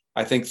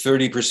 I think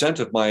 30%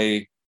 of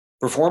my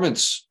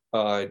performance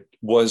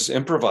was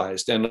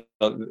improvised, and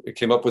it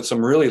came up with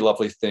some really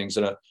lovely things.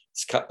 And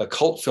it's a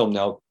cult film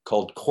now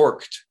called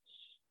Corked,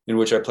 in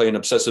which I play an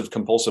obsessive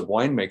compulsive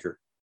winemaker.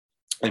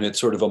 And it's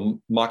sort of a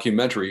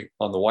mockumentary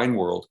on the wine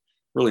world.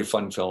 Really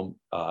fun film.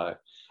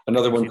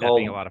 Another one called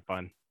being a lot of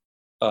fun.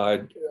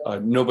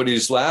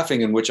 Nobody's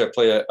Laughing, in which I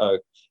play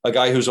a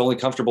guy who's only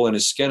comfortable in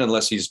his skin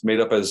unless he's made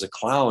up as a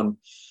clown.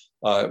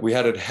 We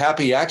had a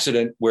happy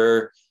accident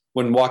where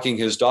when walking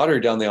his daughter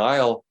down the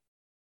aisle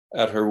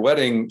at her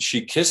wedding,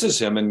 she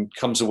kisses him and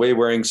comes away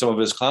wearing some of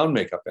his clown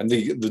makeup. And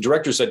the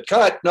director said,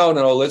 cut, no,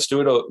 let's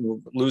do it.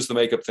 We'll lose the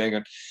makeup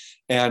thing.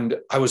 And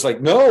I was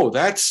like, no,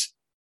 that's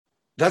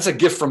a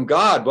gift from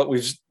God. What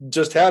we've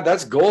just had,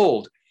 that's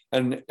gold.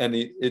 And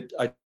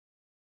I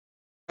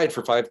tried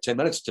for 5-10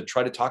 minutes to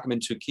try to talk him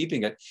into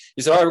keeping it.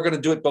 He said, all right, we're going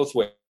to do it both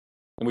ways.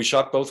 And we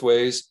shot both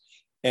ways.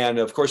 And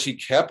of course, he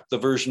kept the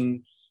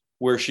version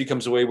where she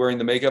comes away wearing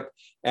the makeup,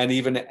 and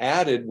even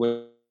added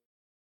when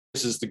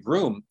this is the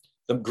groom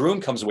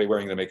comes away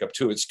wearing the makeup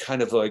too. It's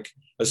kind of like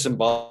a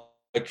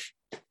symbolic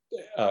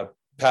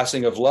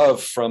passing of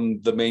love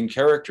from the main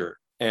character.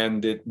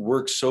 And it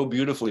works so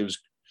beautifully. It was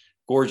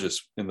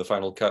gorgeous in the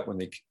final cut when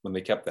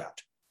they kept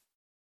that.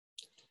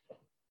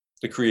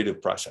 The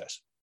creative process.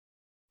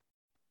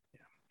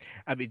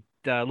 I mean,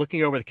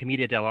 looking over the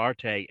Commedia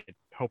dell'arte, I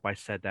hope I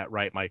said that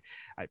right. My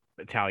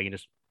Italian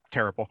is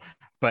terrible,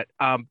 but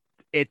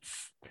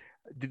it's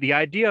the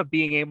idea of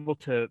being able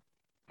to,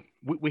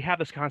 we have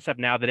this concept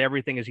now that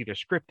everything is either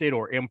scripted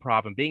or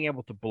improv, and being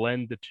able to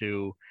blend the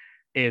two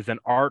is an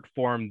art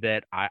form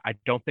that I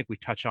don't think we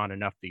touch on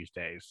enough these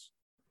days.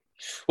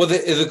 Well,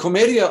 the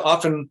Commedia,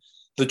 often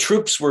the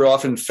troupes were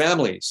often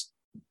families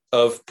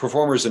of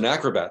performers and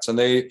acrobats, and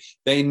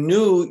they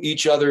knew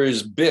each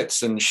other's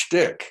bits and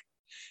shtick.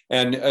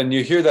 And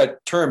you hear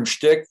that term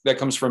shtick, that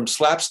comes from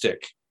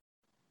slapstick.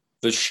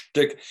 The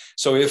shtick.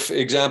 So if,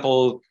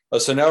 example, a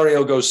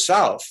scenario goes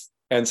south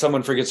and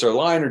someone forgets their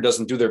line or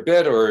doesn't do their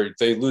bit, or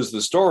they lose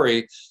the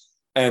story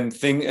and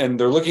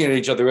they're looking at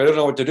each other, they don't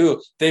know what to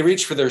do, they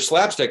reach for their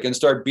slapstick and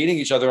start beating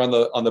each other on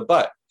the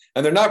butt.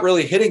 And they're not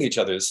really hitting each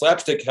other. The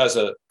slapstick has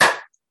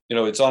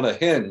it's on a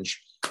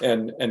hinge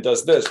and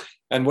does this.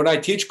 And when I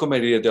teach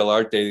Commedia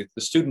dell'arte,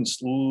 the students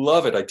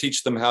love it. I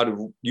teach them how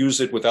to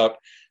use it without,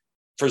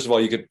 first of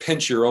all, you could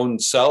pinch your own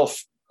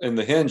self in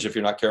the hinge if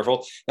you're not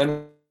careful.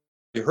 And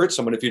you hurt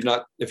someone if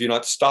you're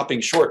not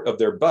stopping short of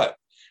their butt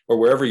or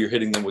wherever you're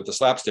hitting them with the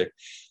slapstick.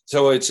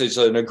 So it's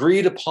an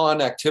agreed upon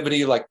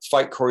activity like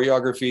fight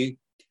choreography.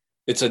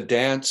 It's a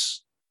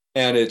dance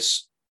and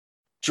it's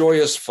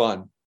joyous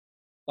fun.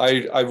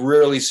 I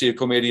rarely see a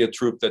Commedia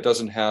troupe that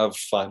doesn't have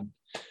fun,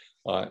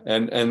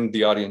 and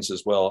the audience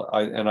as well.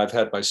 I've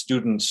had my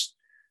students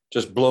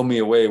just blow me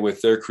away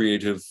with their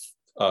creative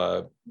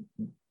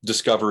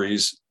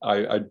discoveries.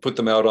 I'd put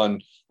them out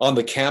on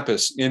the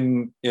campus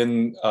in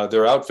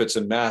their outfits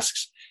and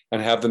masks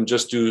and have them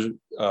just do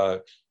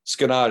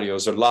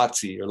scenarios or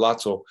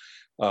lazzo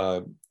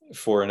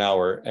for an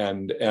hour,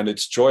 and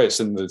it's joyous.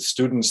 And the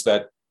students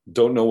that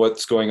don't know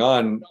what's going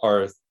on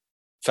are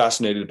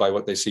fascinated by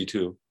what they see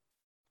too.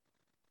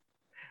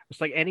 It's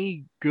like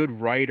any good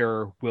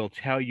writer will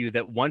tell you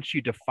that once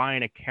you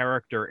define a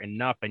character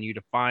enough and you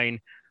define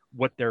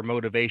what their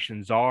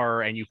motivations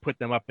are and you put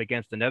them up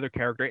against another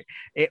character,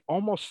 it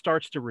almost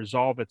starts to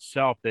resolve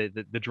itself.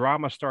 The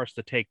drama starts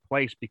to take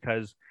place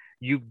because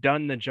you've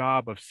done the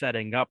job of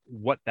setting up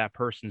what that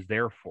person's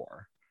there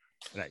for.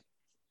 Right.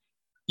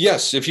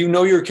 Yes, if you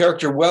know your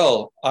character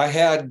well. I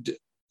had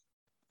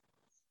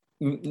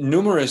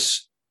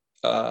numerous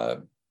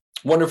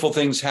wonderful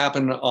things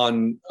happen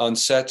on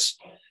sets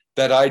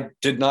that I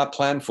did not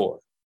plan for.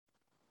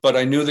 But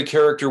I knew the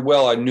character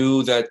well. I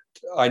knew that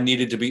I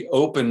needed to be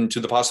open to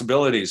the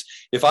possibilities.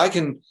 If I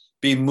can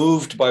be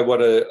moved by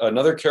what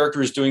another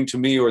character is doing to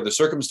me, or the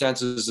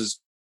circumstances is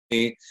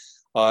me,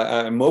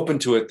 I'm open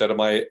to it. That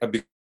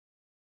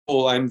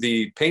I'm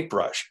the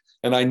paintbrush,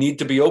 and I need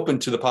to be open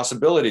to the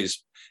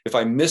possibilities. If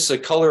I miss a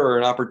color or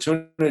an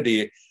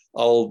opportunity,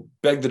 I'll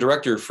beg the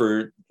director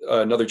for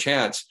another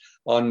chance.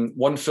 On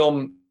one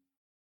film,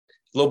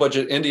 low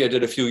budget indie I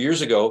did a few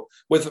years ago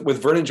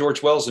with Vernon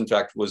George Wells, in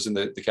fact, was in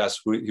the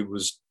cast. He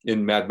was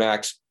in Mad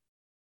Max,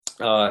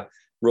 Road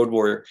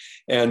Warrior.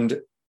 And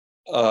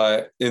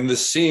in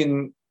this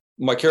scene,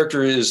 my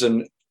character is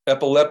an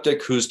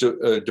epileptic who's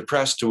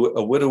depressed, to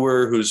a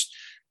widower who's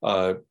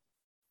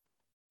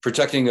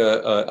protecting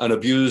an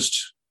abused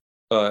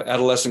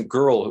adolescent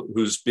girl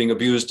who's being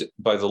abused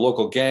by the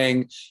local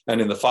gang,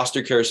 and in the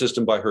foster care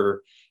system by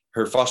her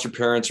foster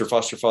parents. Her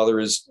foster father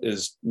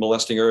is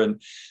molesting her,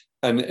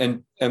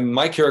 and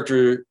my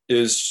character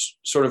is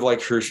sort of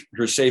like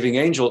her saving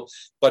angel.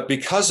 But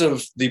because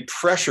of the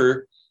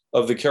pressure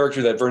of the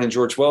character that Vernon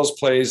George Wells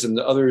plays, and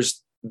the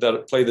others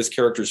that play this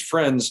character's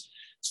friends,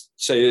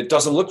 say it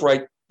doesn't look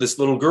right. This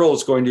little girl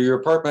is going to your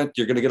apartment.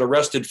 You're going to get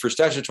arrested for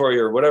statutory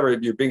or whatever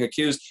you're being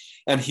accused.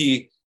 And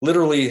he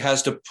literally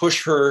has to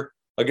push her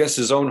against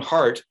his own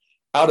heart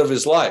out of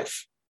his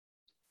life.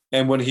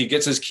 And when he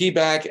gets his key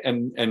back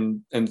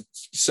and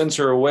sends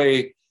her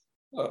away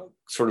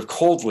sort of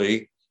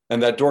coldly,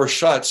 and that door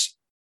shuts,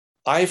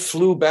 I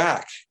flew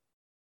back.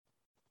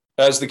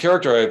 As the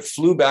character, I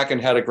flew back and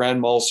had a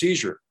grand mal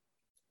seizure.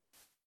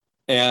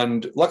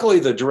 And luckily,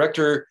 the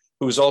director,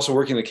 who was also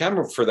working the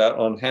camera for that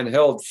on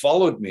handheld,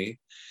 followed me.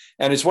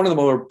 And it's one of the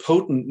more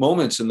potent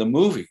moments in the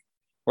movie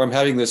where I'm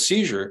having this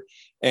seizure,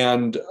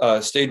 and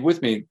stayed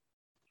with me.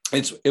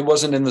 It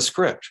wasn't in the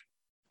script,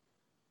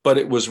 but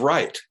it was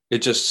right.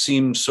 It just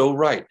seemed so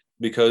right,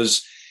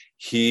 because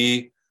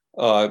he,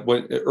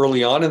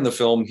 early on in the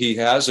film, he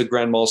has a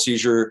grand mal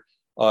seizure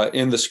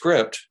in the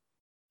script.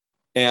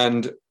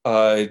 And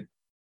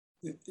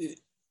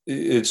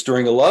it's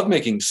during a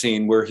lovemaking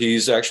scene where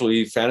he's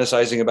actually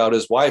fantasizing about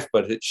his wife,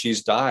 but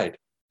she's died.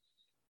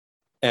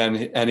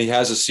 And he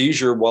has a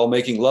seizure while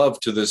making love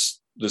to this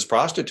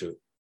prostitute.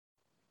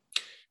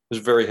 It was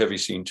a very heavy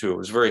scene too. It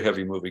was a very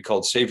heavy movie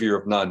called Savior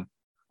of None,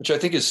 which I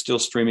think is still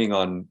streaming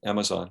on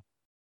Amazon.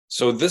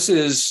 So this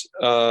is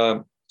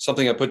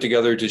something I put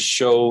together to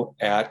show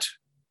at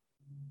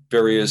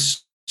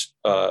various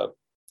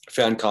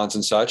fan cons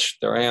and such.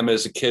 There I am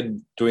as a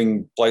kid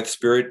doing Blithe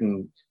Spirit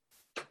in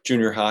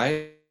junior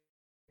high.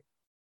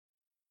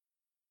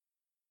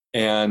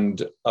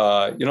 And,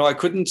 I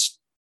couldn't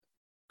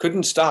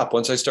stop.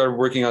 Once I started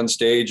working on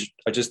stage,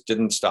 I just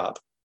didn't stop.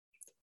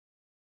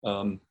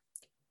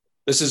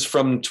 This is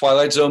from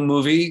Twilight Zone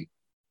movie.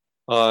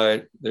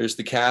 There's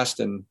the cast,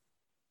 and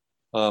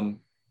with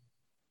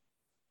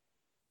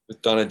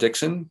Donna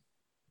Dixon.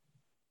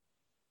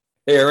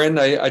 Hey, Aaron,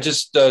 I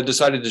just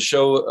decided to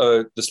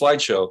show the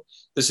slideshow.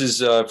 This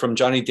is from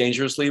Johnny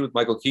Dangerously with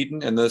Michael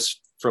Keaton, and this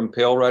from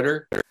Pale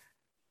Rider.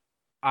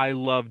 I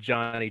love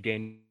Johnny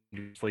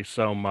Dangerously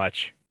so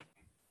much.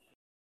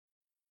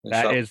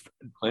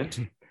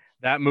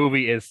 That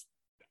movie is,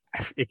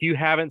 if you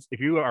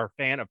are a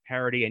fan of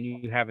parody and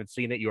you haven't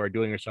seen it, you are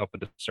doing yourself a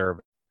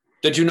disservice.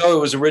 Did you know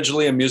it was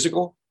originally a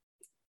musical?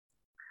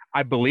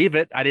 I believe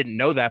it. I didn't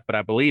know that, but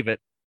I believe it.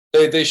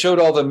 They showed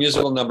all the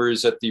musical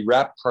numbers at the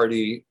wrap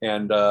party,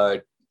 and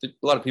a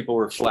lot of people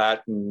were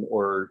flat,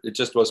 or it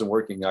just wasn't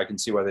working. I can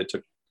see why they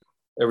took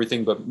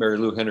everything but Mary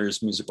Lou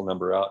Henner's musical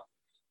number out.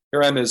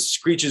 Here I am as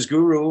Screech's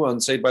guru on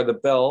Saved by the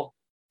Bell,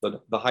 the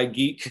high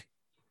geek.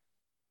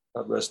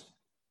 God rest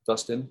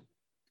Dustin.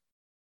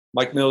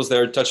 Mike Mills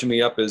there touching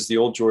me up as the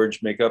old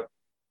George makeup.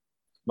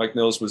 Mike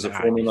Mills was a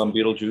foreman on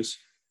Beetlejuice.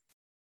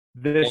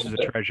 This is a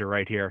treasure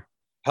right here.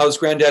 How's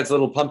Granddad's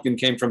Little Pumpkin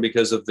came from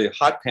because of the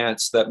hot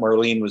pants that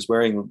Marlene was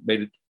wearing,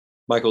 made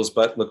Michael's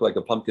butt look like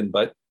a pumpkin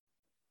butt.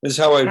 This is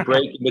how I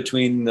break in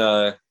between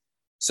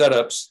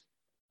setups.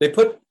 They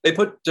put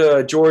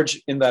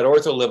George in that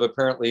ortholib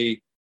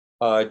apparently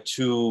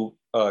to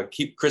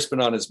keep Crispin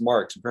on his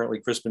marks. Apparently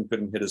Crispin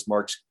couldn't hit his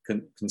marks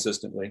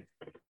consistently.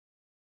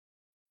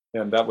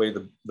 And that way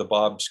the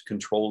Bobs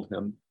controlled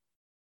him,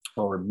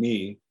 or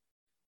me.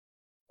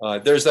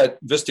 There's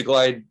that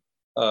VistaGlide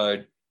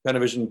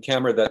Panavision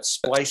camera that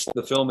spliced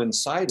the film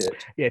inside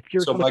it. Yeah, if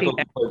you're so Michael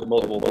could play the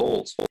multiple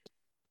roles.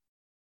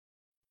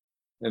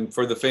 And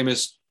for the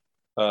famous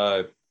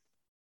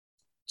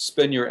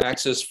spin your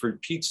access for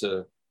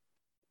pizza,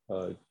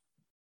 it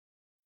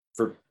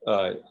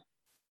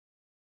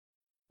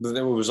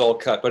was all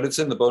cut, but it's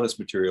in the bonus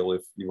material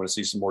if you want to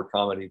see some more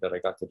comedy that I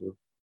got to do.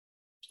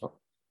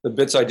 The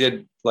bits I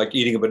did, like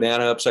eating a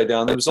banana upside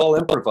down, it was all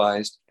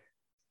improvised.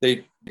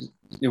 It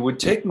would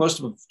take most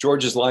of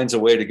George's lines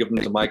away to give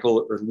them to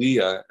Michael or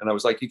Leah. And I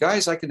was like, you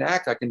guys, I can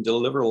act, I can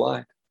deliver a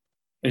line.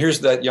 And here's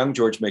that young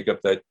George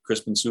makeup that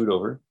Crispin sued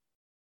over.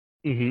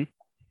 Mm-hmm.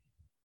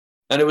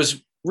 And it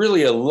was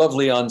really a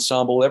lovely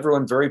ensemble,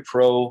 everyone very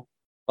pro.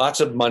 lots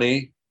of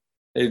money.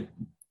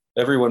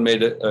 Everyone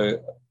made it,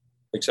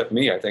 except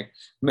me, I think,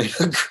 made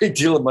a great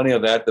deal of money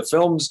on that. The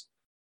films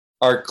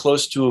are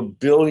close to $1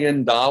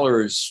 billion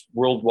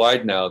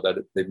worldwide now that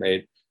they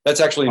made. That's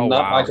actually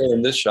not Michael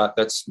in this shot.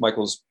 That's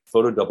Michael's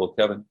photo double,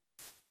 Kevin.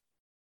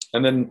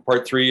 And then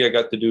part 3, I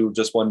got to do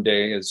just one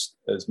day as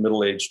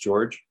middle-aged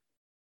George.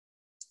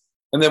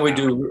 And then we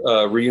do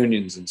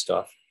reunions and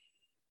stuff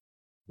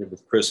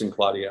with Chris and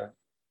Claudia.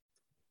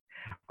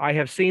 I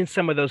have seen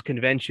some of those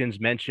conventions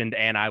mentioned,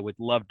 and I would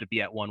love to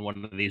be at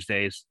one of these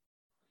days.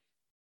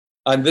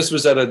 And this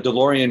was at a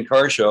DeLorean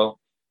car show.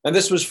 And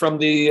this was from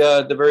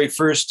the very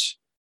first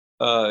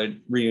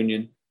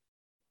reunion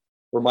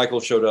where Michael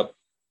showed up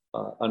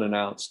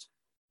unannounced.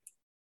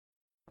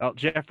 Well,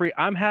 Jeffrey,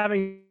 I'm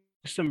having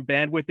some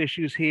bandwidth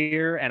issues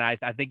here, and I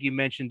think you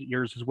mentioned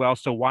yours as well.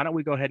 So why don't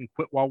we go ahead and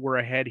quit while we're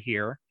ahead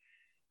here?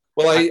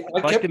 Well, I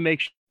like to make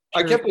sure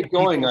I kept it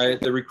going.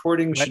 The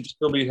recording should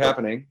still be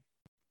happening.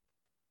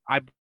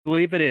 I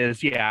believe it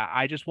is. Yeah,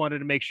 I just wanted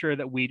to make sure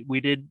that we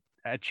did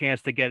a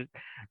chance to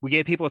we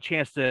gave people a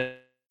chance to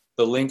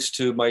the links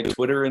to my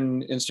Twitter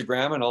and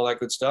Instagram and all that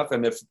good stuff.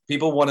 And if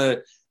people want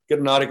to get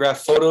an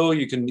autographed photo,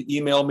 you can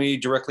email me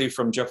directly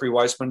from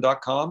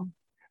jeffreyweissman.com.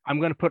 I'm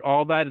going to put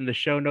all that in the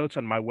show notes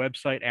on my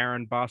website,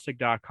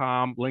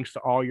 aaronbossick.com, links to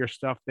all your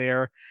stuff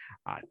there.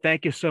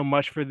 Thank you so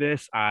much for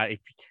this. If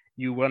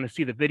you want to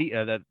see the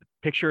video, the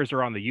pictures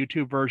are on the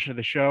YouTube version of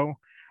the show.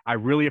 I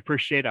really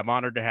appreciate it. I'm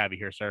honored to have you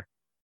here, sir.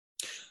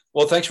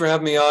 Well, thanks for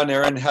having me on,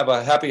 Aaron. Have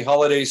a happy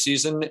holiday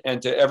season.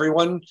 And to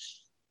everyone,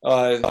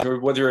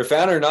 whether you're a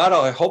fan or not,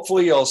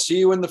 hopefully I'll see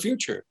you in the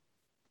future.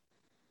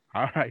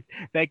 All right.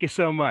 Thank you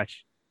so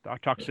much. I'll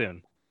talk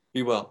soon.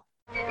 Be well.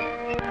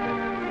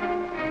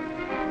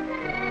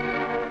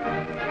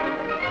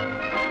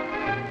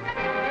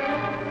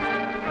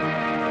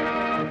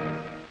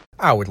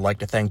 I would like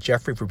to thank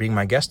Jeffrey for being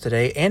my guest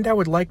today, and I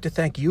would like to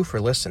thank you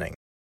for listening.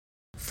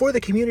 For the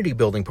community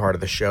building part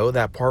of the show,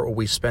 that part where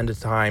we spend a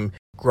time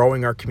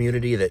growing our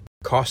community that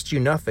costs you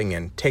nothing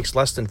and takes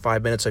less than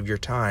 5 minutes of your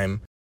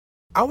time,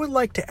 I would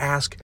like to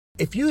ask,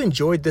 if you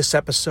enjoyed this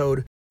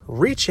episode,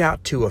 reach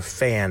out to a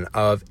fan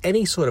of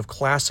any sort of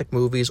classic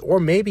movies, or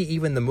maybe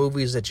even the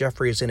movies that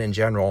Jeffrey is in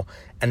general,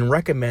 and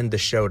recommend the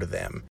show to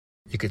them.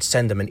 You could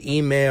send them an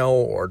email,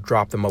 or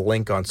drop them a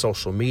link on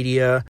social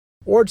media,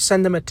 or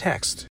send them a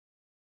text.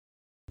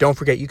 Don't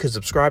forget you can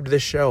subscribe to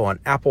this show on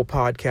Apple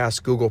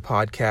Podcasts, Google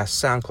Podcasts,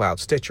 SoundCloud,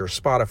 Stitcher,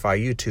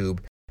 Spotify, YouTube,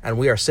 and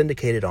we are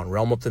syndicated on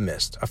Realm of the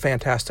Mist, a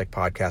fantastic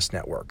podcast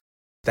network.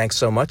 Thanks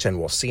so much, and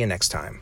we'll see you next time.